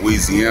Lafayette,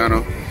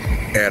 Louisiana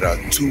at a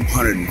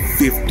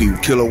 250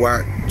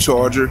 kilowatt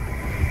charger.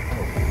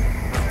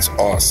 It's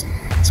awesome.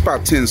 It's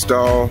about 10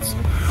 stalls.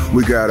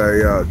 We got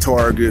a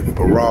Target,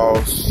 a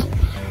Ross,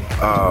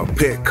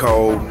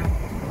 Petco,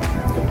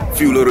 a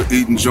few little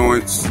eating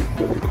joints.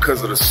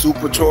 Because of the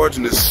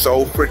supercharging is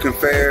so freaking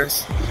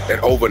fast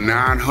at over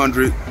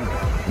 900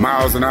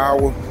 miles an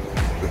hour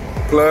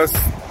plus,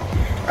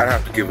 I'd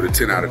have to give it a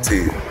 10 out of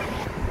 10.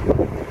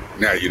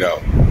 Now you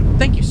know.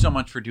 Thank you so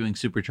much for doing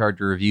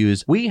Supercharger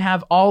reviews. We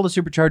have all the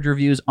Supercharger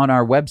reviews on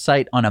our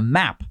website on a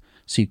map,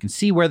 so you can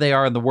see where they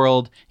are in the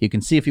world. You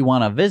can see if you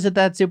want to visit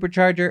that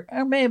Supercharger,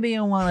 or maybe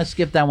you want to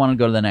skip that one and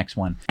go to the next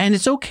one. And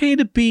it's okay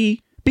to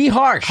be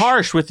harsh.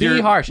 Harsh with your...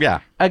 Be harsh.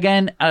 Yeah.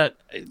 Again...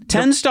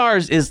 10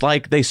 stars is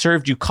like they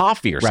served you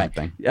coffee or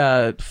something.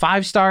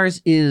 5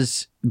 stars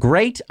is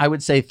great. I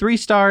would say 3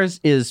 stars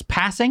is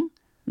passing.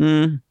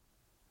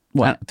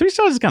 What? 3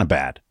 stars is kind of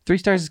bad. 3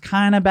 stars is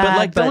kind of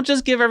bad. But don't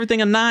just give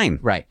everything a 9.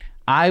 Right.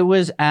 I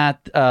was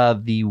at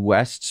the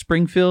West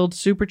Springfield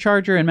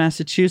Supercharger in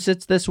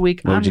Massachusetts this week.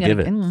 What would you give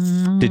it?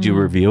 Did you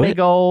review it? Big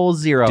ol'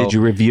 0. Did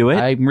you review it?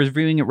 I'm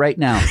reviewing it right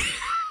now.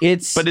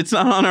 But it's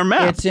not on our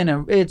map.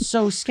 It's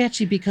so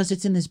sketchy because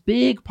it's in this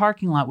big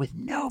parking lot with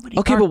nobody.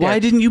 Okay, but why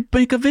didn't you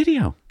make a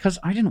video? Because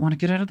I didn't want to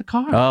get out of the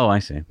car. Oh, I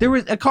see. There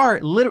was a car,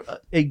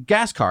 a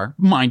gas car,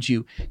 mind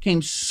you,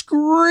 came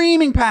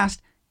screaming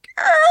past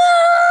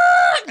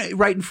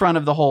right in front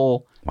of the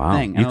whole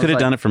thing. You could have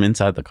done it from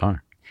inside the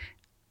car.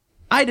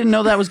 I didn't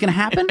know that was going to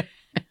happen.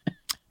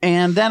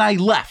 And then I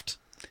left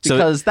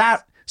because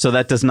So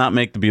that does not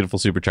make the beautiful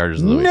superchargers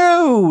of the week.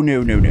 No.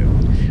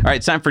 All right,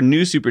 it's time for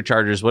new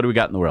superchargers. What do we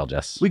got in the world,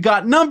 Jess? We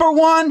got number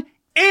 1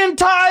 in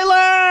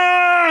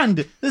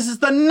Thailand. This is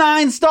the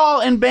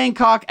 9-stall in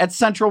Bangkok at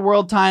Central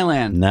World,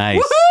 Thailand. Nice.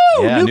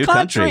 Woohoo! Yeah, new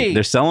country.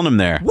 They're selling them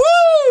there.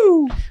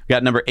 Woo! We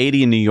got number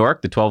 80 in New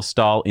York, the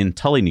 12-stall in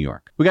Tully, New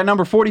York. We got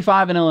number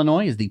 45 in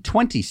Illinois is the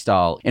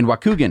 20-stall in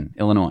Waukegan,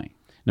 Illinois.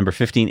 Number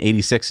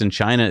 1586 in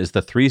China is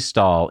the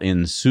 3-stall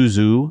in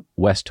Suzhou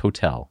West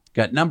Hotel.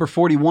 Got number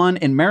 41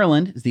 in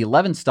Maryland is the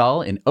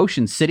 11-stall in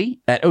Ocean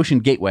City at Ocean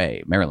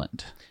Gateway,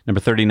 Maryland. Number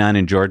 39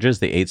 in Georgia is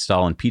the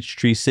 8-stall in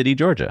Peachtree City,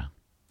 Georgia.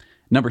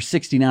 Number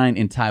 69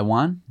 in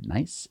Taiwan,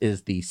 nice,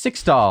 is the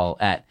 6-stall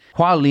at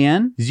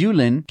Hualien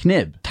Zulin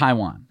Knib,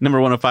 Taiwan.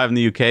 Number 105 in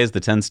the UK is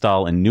the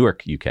 10-stall in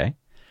Newark, UK.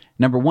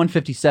 Number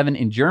 157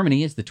 in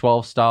Germany is the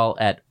 12-stall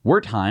at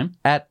Wertheim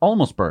at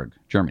Olmosburg,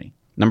 Germany.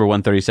 Number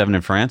 137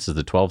 in France is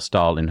the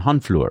 12-stall in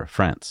Honfleur,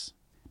 France.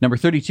 Number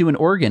 32 in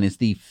Oregon is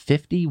the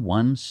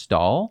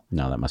 51-stall.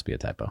 No, that must be a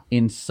typo.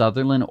 In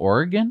Sutherland,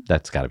 Oregon?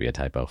 That's got to be a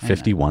typo.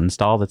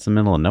 51-stall? That's the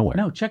middle of nowhere.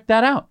 No, check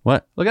that out.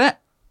 What? Look at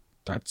that.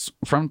 That's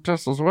from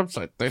Tesla's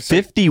website. They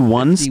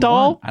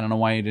 51-stall? I don't know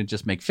why you didn't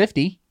just make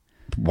 50.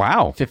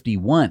 Wow.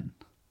 51.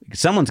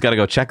 Someone's got to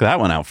go check that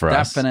one out for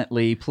us.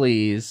 Definitely,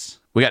 please.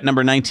 We got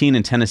number 19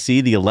 in Tennessee,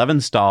 the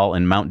 11-stall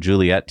in Mount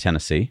Juliet,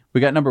 Tennessee.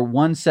 We got number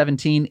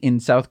 117 in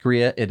South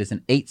Korea. It is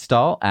an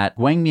 8-stall at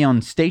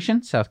Gwangmyeon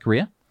Station, South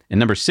Korea. And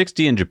number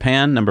 60 in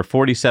Japan, number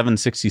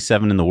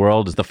 4767 in the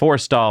world is the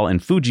 4-stall in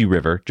Fuji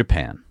River,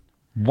 Japan.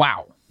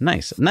 Wow.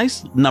 Nice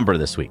number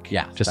this week.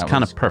 Yeah. Just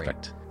kind of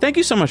perfect. Great. Thank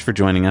you so much for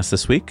joining us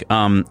this week.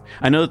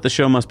 I know that the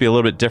show must be a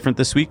little bit different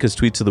this week because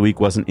Tweets of the Week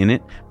wasn't in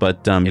it. But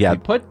if you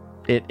put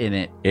it in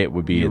it, it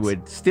would be. You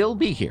would still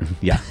be here.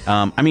 Yeah.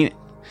 I mean,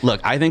 look,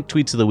 I think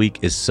Tweets of the Week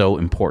is so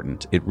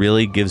important. It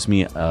really gives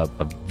me a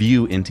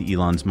view into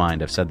Elon's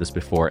mind. I've said this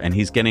before, and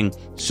he's getting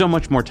so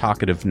much more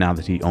talkative now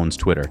that he owns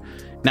Twitter.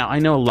 Now, I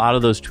know a lot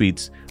of those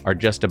tweets are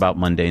just about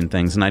mundane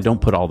things, and I don't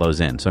put all those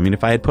in. So, I mean,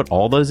 if I had put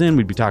all those in,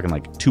 we'd be talking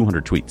like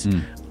 200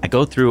 tweets. I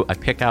go through, I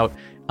pick out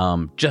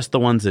just the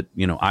ones that,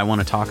 I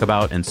want to talk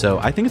about. And so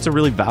I think it's a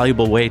really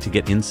valuable way to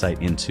get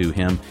insight into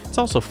him. It's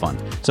also fun.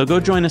 So go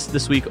join us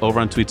this week over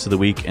on Tweets of the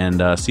Week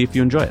and see if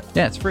you enjoy it.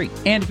 Yeah, it's free.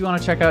 And if you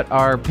want to check out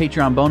our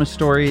Patreon bonus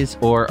stories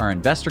or our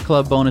Investor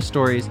Club bonus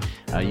stories,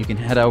 you can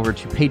head over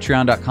to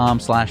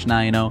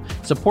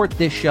patreon.com/9o. Support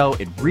this show.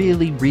 It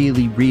really,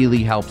 really,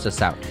 really helps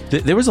us out.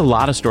 There was a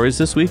lot of stories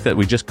this week that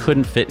we just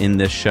couldn't fit in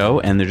this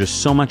show, and there's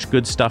just so much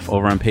good stuff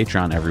over on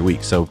Patreon every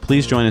week. So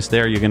please join us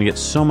there. You're going to get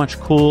so much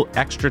cool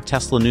extra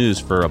Tesla news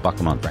for $1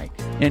 a month. Right.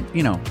 And,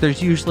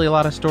 there's usually a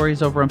lot of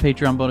stories over on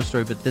Patreon bonus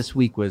story, but this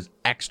week was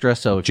extra.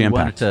 So if you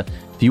wanted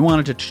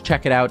to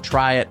check it out,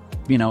 try it,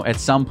 at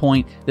some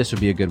point, this would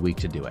be a good week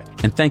to do it.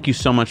 And thank you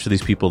so much to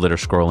these people that are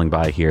scrolling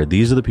by here.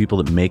 These are the people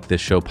that make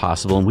this show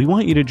possible, and we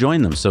want you to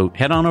join them. So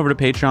head on over to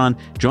Patreon,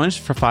 join us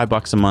for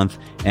 $5 a month,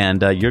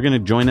 and you're going to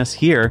join us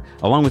here,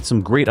 along with some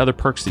great other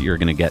perks that you're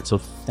going to get. So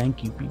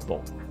thank you,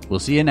 people. We'll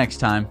see you next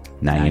time.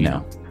 Now you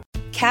know.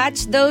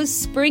 Catch those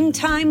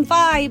springtime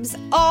vibes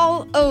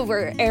all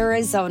over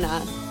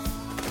Arizona.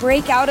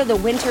 Break out of the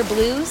winter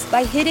blues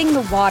by hitting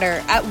the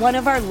water at one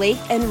of our lake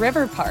and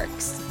river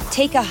parks.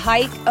 Take a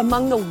hike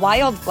among the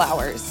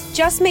wildflowers.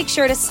 Just make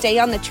sure to stay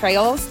on the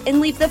trails and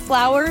leave the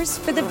flowers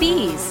for the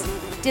bees.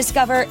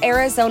 Discover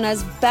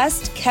Arizona's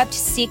best kept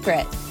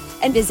secret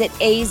and visit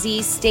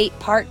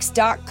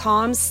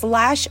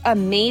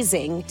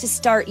azstateparks.com/amazing to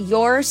start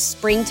your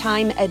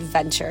springtime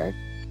adventure.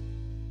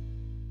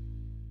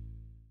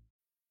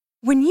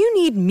 When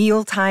you need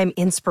mealtime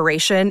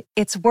inspiration,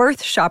 it's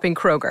worth shopping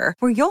Kroger,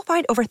 where you'll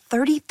find over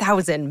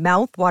 30,000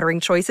 mouth-watering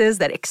choices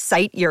that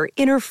excite your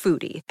inner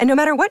foodie. And no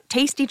matter what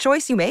tasty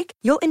choice you make,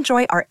 you'll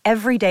enjoy our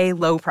everyday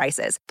low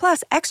prices,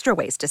 plus extra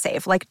ways to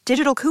save, like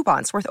digital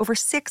coupons worth over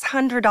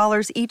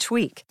 $600 each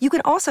week. You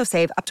can also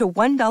save up to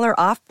 $1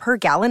 off per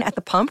gallon at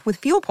the pump with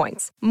fuel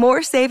points.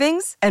 More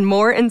savings and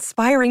more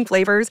inspiring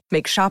flavors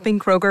make shopping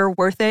Kroger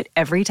worth it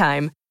every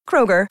time.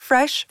 Kroger,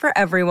 fresh for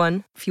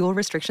everyone. Fuel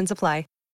restrictions apply.